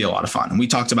going to be a lot of fun. And we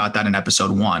talked about that in episode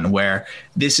 1, where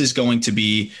this is going to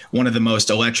be one of the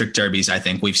most electric derbies I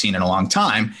think we've seen in a long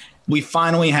time. We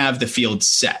finally have the field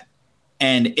set,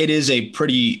 and it is a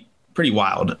pretty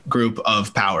wild group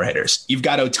of power hitters. You've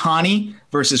got Ohtani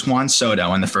versus Juan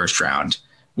Soto in the first round,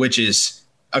 which is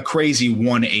a crazy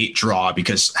 1-8 draw,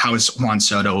 because how is Juan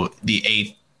Soto the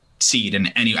 8th seed in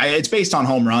any? It's based on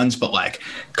home runs, but like,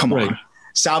 come on.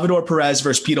 Salvador Perez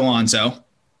versus Pete Alonso.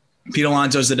 Pete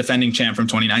Alonso is the defending champ from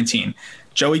 2019.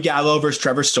 Joey Gallo versus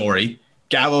Trevor Story.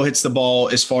 Gallo hits the ball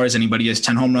as far as anybody. He has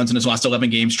 10 home runs in his last 11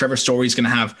 games. Trevor Story is going to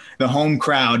have the home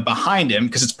crowd behind him,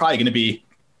 because it's probably going to be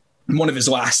one of his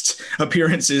last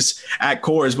appearances at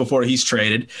Coors before he's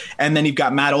traded. And then you've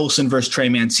got Matt Olson versus Trey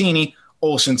Mancini.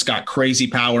 Olson's got crazy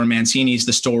power. Mancini's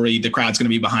the story. The crowd's going to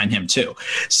be behind him too.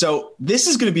 So this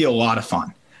is going to be a lot of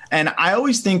fun. And I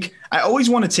always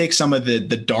want to take some of the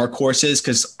dark horses,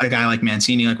 because a guy like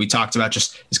Mancini, like we talked about,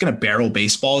 just is going to barrel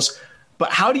baseballs. But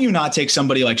how do you not take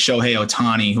somebody like Shohei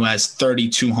Ohtani, who has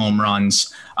 32 home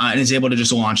runs and is able to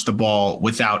just launch the ball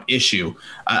without issue?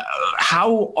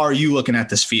 How are you looking at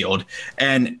this field?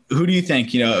 And who do you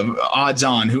think, odds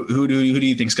on, who do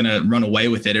you think is going to run away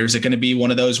with it? Or is it going to be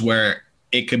one of those where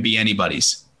it could be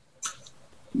anybody's?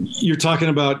 You're talking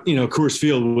about, Coors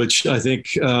Field, which I think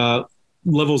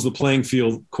levels the playing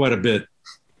field quite a bit.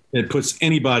 It puts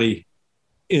anybody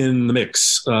in the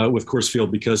mix with Coors Field,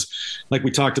 because like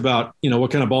we talked about,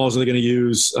 what kind of balls are they going to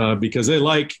use? Because they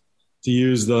like to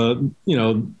use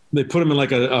they put them in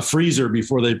like a freezer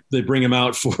before they bring them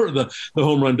out for the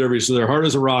home run derby. So they're hard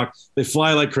as a rock. They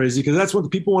fly like crazy, because that's what the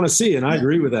people want to see. And I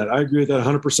agree with that. I agree with that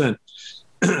 100%.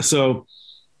 So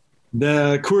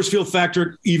the Coors Field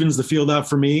factor evens the field out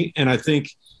for me. And I think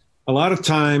a lot of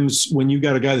times when you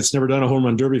got a guy that's never done a home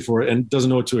run derby for it and doesn't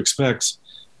know what to expect,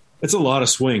 it's a lot of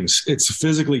swings. It's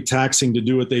physically taxing to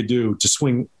do what they do, to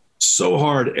swing so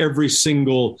hard every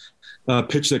single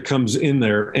pitch that comes in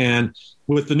there. And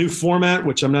with the new format,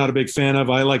 which I'm not a big fan of,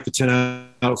 I like the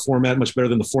 10-out format much better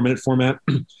than the 4-minute format.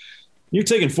 You're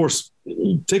take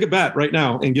a bat right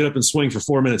now and get up and swing for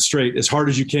 4 minutes straight as hard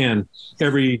as you can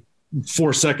every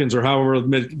 4 seconds or however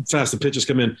fast the pitches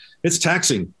come in. It's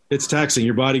taxing.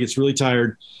 Your body gets really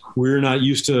tired. We're not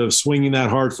used to swinging that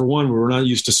hard for one. We're not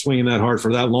used to swinging that hard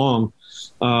for that long.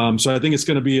 So I think it's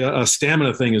going to be a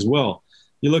stamina thing as well.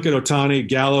 You look at Ohtani,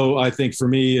 Gallo, I think for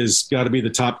me has got to be the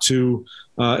top two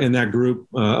in that group,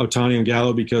 Ohtani and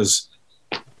Gallo, because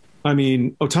I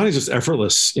mean, Ohtani's just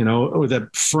effortless, with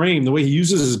that frame, the way he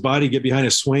uses his body to get behind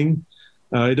his swing.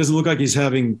 It doesn't look like he's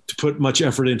having to put much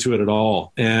effort into it at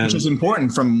all. Which is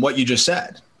important from what you just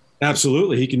said.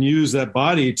 Absolutely. He can use that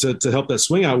body to help that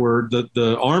swing out, where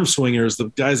the arm swingers, the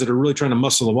guys that are really trying to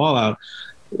muscle the ball out,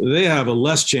 they have a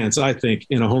less chance, I think,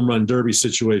 in a home run derby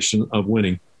situation of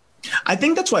winning. I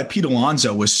think that's why Pete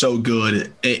Alonso was so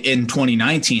good in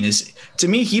 2019 is, to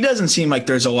me, he doesn't seem like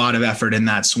there's a lot of effort in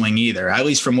that swing either, at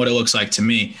least from what it looks like to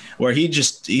me, where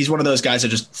he's one of those guys that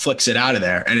just flicks it out of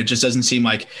there, and it just doesn't seem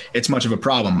like it's much of a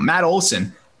problem. Matt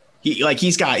Olson,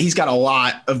 he's got a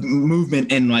lot of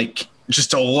movement and like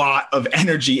just a lot of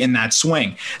energy in that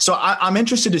swing. So I'm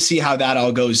interested to see how that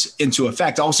all goes into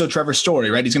effect. Also, Trevor Story,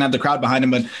 right? He's going to have the crowd behind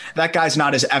him, but that guy's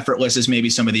not as effortless as maybe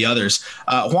some of the others.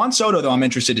 Juan Soto, though, I'm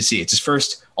interested to see. It's his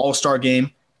first All-Star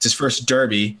game. It's his first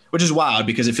Derby, which is wild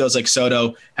because it feels like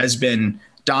Soto has been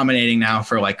dominating now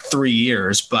for like 3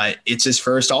 years, but it's his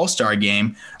first All-Star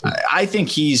game. I think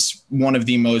he's one of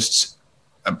the most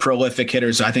prolific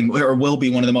hitters, I think, or will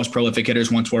be one of the most prolific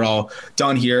hitters once we're all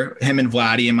done here. Him and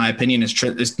Vladdy, in my opinion, is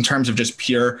in terms of just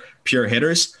pure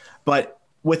hitters. But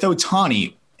with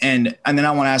Ohtani, and then I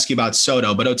want to ask you about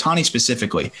Soto, but Ohtani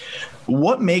specifically,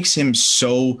 what makes him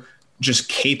so just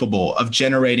capable of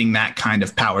generating that kind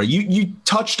of power? You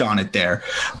touched on it there,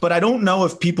 but I don't know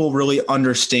if people really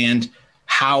understand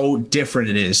how different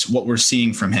it is what we're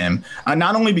seeing from him.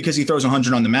 Not only because he throws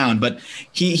 100 on the mound, but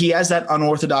he has that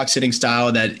unorthodox hitting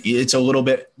style that it's a little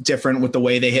bit different with the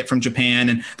way they hit from Japan.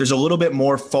 And there's a little bit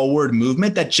more forward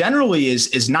movement that generally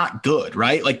is not good,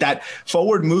 right? Like that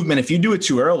forward movement, if you do it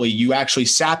too early, you actually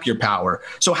sap your power.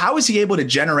 So how is he able to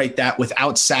generate that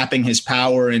without sapping his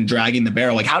power and dragging the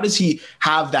barrel? Like how does he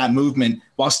have that movement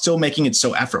while still making it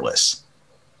so effortless?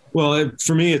 Well,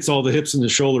 for me, it's all the hips and the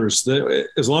shoulders.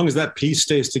 As long as that piece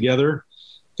stays together,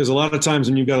 because a lot of times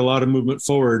when you've got a lot of movement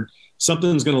forward,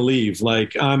 something's going to leave.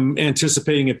 Like I'm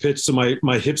anticipating a pitch, so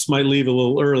my hips might leave a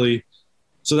little early.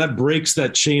 So that breaks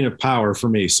that chain of power for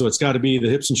me. So it's got to be the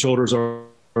hips and shoulders are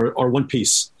one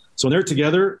piece. So when they're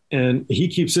together and he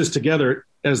keeps this together,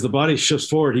 as the body shifts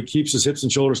forward, he keeps his hips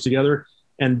and shoulders together.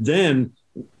 And then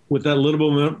with that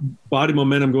little body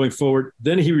momentum going forward,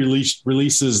 then he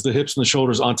releases the hips and the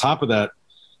shoulders on top of that.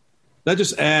 That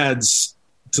just adds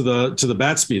to the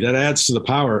bat speed. That adds to the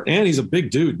power. And he's a big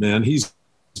dude, man. He's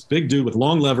a big dude with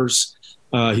long levers.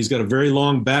 He's got a very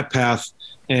long bat path.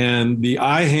 And the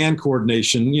eye-hand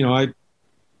coordination,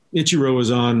 Ichiro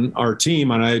was on our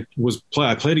team, and I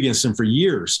played against him for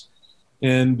years.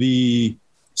 And the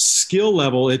skill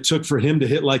level it took for him to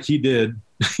hit like he did,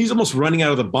 he's almost running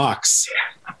out of the box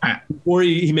before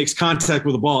he makes contact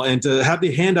with the ball. And to have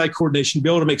the hand-eye coordination, be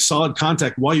able to make solid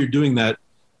contact while you're doing that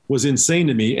was insane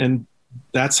to me. And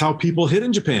that's how people hit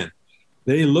in Japan.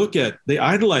 They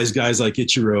idolize guys like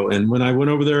Ichiro. And when I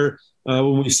went over there,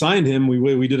 when we signed him,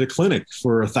 we did a clinic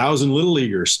for 1,000 little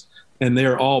leaguers, and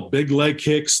they're all big leg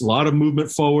kicks, a lot of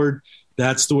movement forward.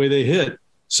 That's the way they hit.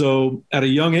 So at a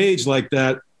young age like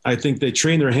that, I think they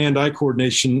train their hand-eye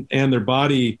coordination and their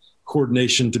body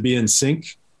coordination to be in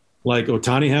sync like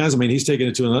Ohtani has. I mean, he's taken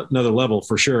it to another level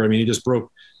for sure. I mean, he just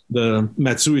broke the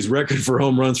Matsui's record for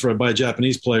home runs by a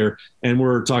Japanese player. And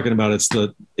we're talking about it's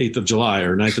the 8th of July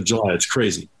or 9th of July. It's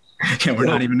crazy. Yeah, we're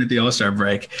not even at the All-Star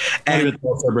break. And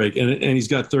he's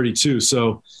got 32.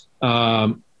 So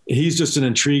he's just an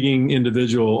intriguing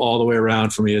individual all the way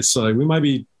around for me. It's like we might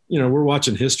be, we're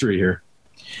watching history here.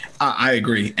 I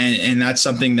agree. And that's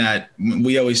something that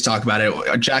we always talk about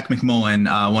it. Jack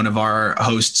McMullen, one of our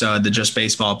hosts, the Just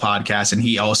Baseball podcast, and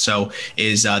he also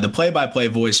is the play-by-play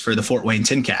voice for the Fort Wayne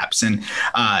Tin Caps. And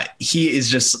he is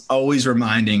just always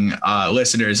reminding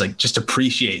listeners, like, just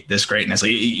appreciate this greatness.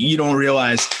 Like, you don't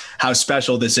realize how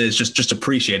special this is. Just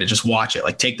appreciate it. Just watch it.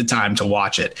 Like, take the time to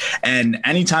watch it. And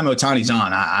anytime Ohtani's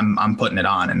on, I'm putting it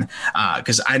on. And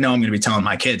because I know I'm going to be telling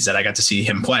my kids that I got to see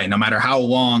him play, no matter how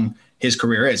long his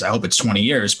career is. I hope it's 20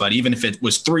 years, but even if it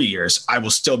was 3 years, I will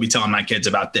still be telling my kids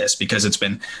about this because it's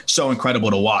been so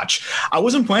incredible to watch. I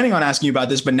wasn't planning on asking you about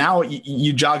this, but now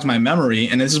you jogged my memory.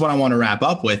 And this is what I want to wrap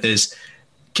up with is,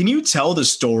 can you tell the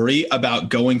story about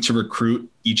going to recruit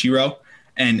Ichiro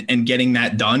and getting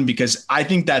that done? Because I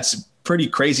think that's pretty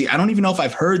crazy. I don't even know if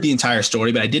I've heard the entire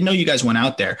story, but I did know you guys went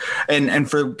out there. And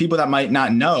for people that might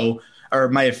not know, or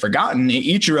might have forgotten,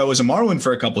 Ichiro was a Marlin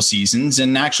for a couple seasons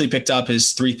and actually picked up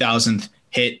his 3,000th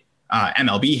hit,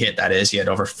 MLB hit, that is. He had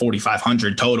over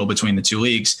 4,500 total between the two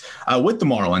leagues with the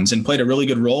Marlins and played a really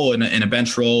good role in a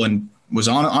bench role and was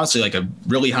honestly like a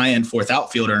really high-end fourth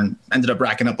outfielder and ended up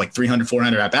racking up like 300,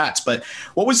 400 at-bats. But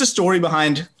what was the story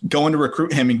behind going to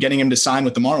recruit him and getting him to sign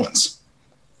with the Marlins?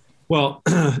 Well,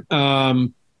 I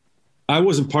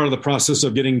wasn't part of the process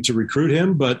of getting to recruit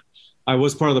him, but I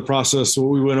was part of the process when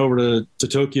we went over to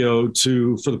Tokyo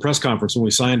for the press conference when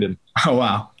we signed him. Oh,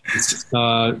 wow.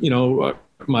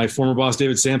 My former boss,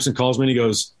 David Sampson, calls me and he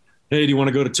goes, "Hey, do you want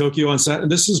to go to Tokyo on Saturday?"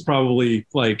 And this is probably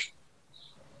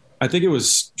I think it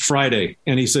was Friday.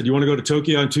 And he said, "You want to go to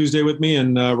Tokyo on Tuesday with me?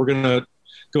 And we're going to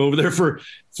go over there for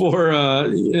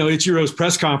Ichiro's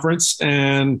press conference,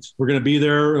 and we're going to be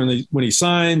there when he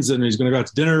signs, and he's going to go out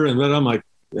to dinner. And then I'm like,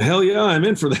 hell yeah, I'm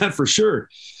in for that for sure.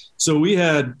 So we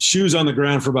had shoes on the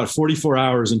ground for about 44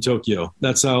 hours in Tokyo.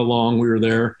 That's how long we were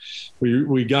there.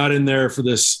 We got in there for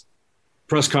this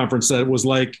press conference that was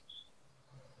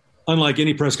unlike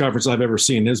any press conference I've ever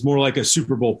seen. It's more like a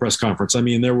Super Bowl press conference. I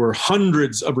mean, there were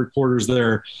hundreds of reporters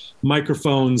there,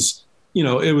 microphones.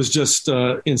 It was just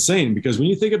insane, because when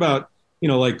you think about,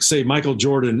 like say Michael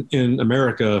Jordan in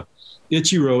America,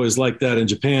 Ichiro is like that in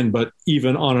Japan, but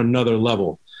even on another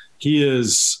level. He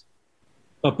is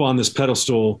up on this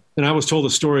pedestal. And I was told a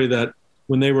story that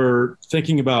when they were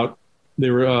adding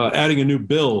a new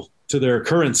bill to their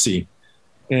currency,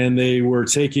 and they were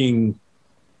taking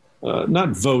not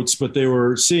votes, but they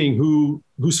were seeing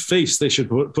whose face they should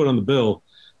put on the bill.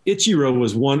 Ichiro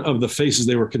was one of the faces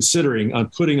they were considering on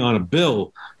putting on a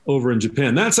bill over in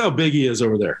Japan. That's how big he is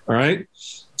over there. All right.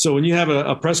 So when you have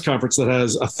a press conference that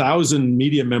has 1,000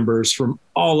 media members from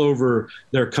all over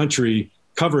their country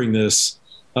covering this,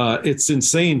 it's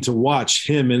insane to watch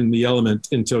him in the element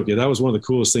in Tokyo. That was one of the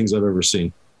coolest things I've ever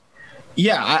seen.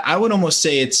 Yeah, I would almost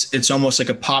say it's almost like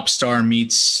a pop star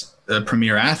meets a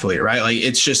premier athlete, right? Like,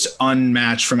 it's just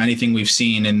unmatched from anything we've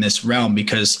seen in this realm,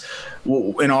 because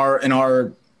in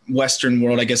our Western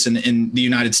world, I guess in the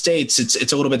United States,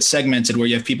 it's a little bit segmented, where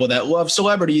you have people that love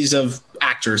celebrities, of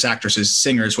actors, actresses,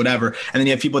 singers, whatever. And then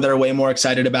you have people that are way more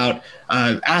excited about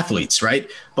athletes,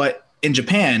 right? But in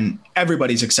Japan,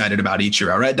 everybody's excited about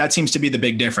Ichiro, right? That seems to be the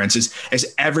big difference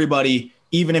is everybody,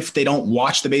 even if they don't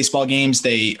watch the baseball games,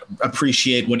 they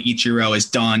appreciate what Ichiro has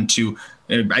done to,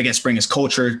 I guess, bring his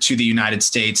culture to the United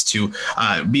States, to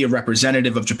be a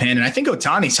representative of Japan. And I think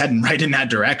Ohtani's heading right in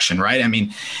that direction, right? I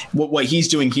mean, what he's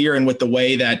doing here, and with the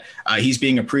way that he's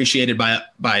being appreciated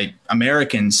by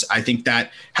Americans, I think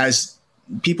that has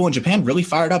people in Japan really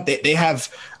fired up. They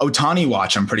have Ohtani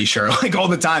watch, I'm pretty sure, like all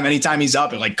the time. Anytime he's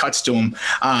up, it like cuts to him,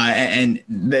 and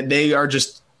they are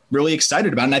just really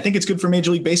excited about it. And I think it's good for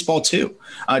Major League Baseball too.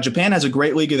 Japan has a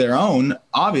great league of their own,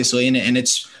 obviously, and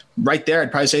it's right there.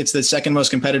 I'd probably say it's the second most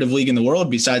competitive league in the world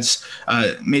besides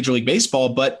Major League Baseball.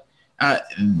 But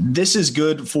this is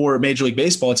good for Major League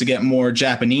Baseball to get more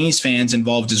Japanese fans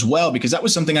involved as well, because that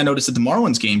was something I noticed at the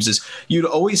Marlins games, is you'd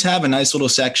always have a nice little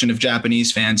section of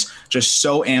Japanese fans just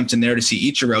so amped in there to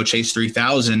see Ichiro chase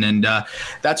 3,000. And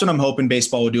that's what I'm hoping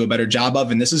baseball will do a better job of.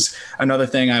 And this is another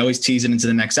thing I always tease it into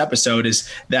the next episode, is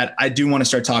that I do want to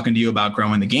start talking to you about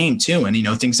growing the game too. And,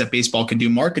 things that baseball can do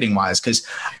marketing wise, because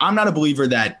I'm not a believer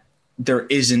that there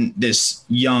isn't this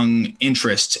young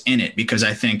interest in it, because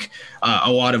I think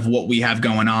a lot of what we have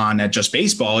going on at Just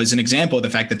Baseball is an example of the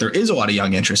fact that there is a lot of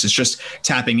young interest. It's just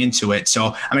tapping into it.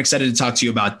 So I'm excited to talk to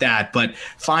you about that. But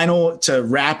final, to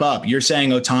wrap up, you're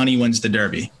saying Ohtani wins the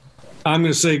Derby. I'm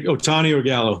going to say Ohtani or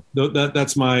Gallo.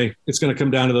 It's going to come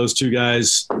down to those two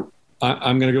guys.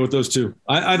 I'm going to go with those two.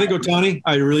 I think Ohtani,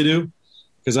 I really do,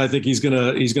 because I think he's going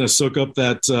to soak up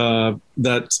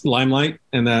that limelight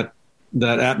and that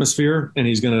atmosphere, and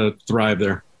he's going to thrive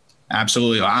there.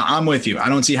 Absolutely. I'm with you. I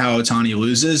don't see how Ohtani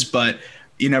loses, but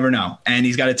you never know. And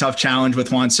he's got a tough challenge with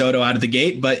Juan Soto out of the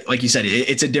gate. But like you said,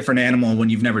 it's a different animal when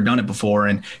you've never done it before,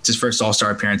 and it's his first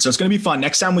All-Star appearance. So it's going to be fun.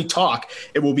 Next time we talk,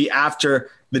 it will be after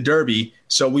the Derby.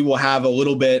 So we will have a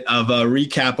little bit of a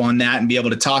recap on that and be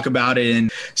able to talk about it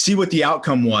and see what the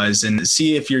outcome was, and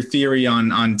see if your theory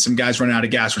on some guys running out of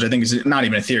gas, which I think is not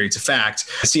even a theory, it's a fact,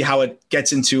 see how it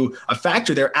gets into a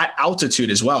factor there at altitude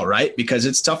as well, right? Because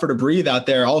it's tougher to breathe out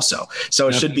there also. So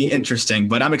it should be interesting,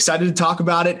 but I'm excited to talk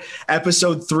about it.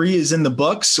 Episode 3 is in the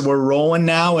books. We're rolling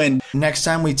now. And next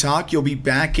time we talk, you'll be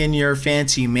back in your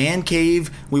fancy man cave.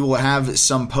 We will have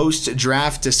some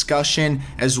post-draft discussion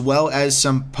as well as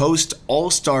some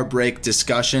post-All-Star break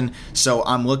discussion. So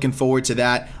I'm looking forward to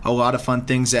that. A lot of fun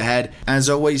things ahead. As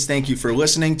always, thank you for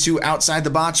listening to Outside the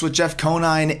Box with Jeff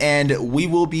Conine, and we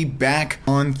will be back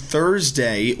on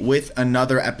Thursday with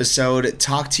another episode.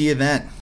 Talk to you then.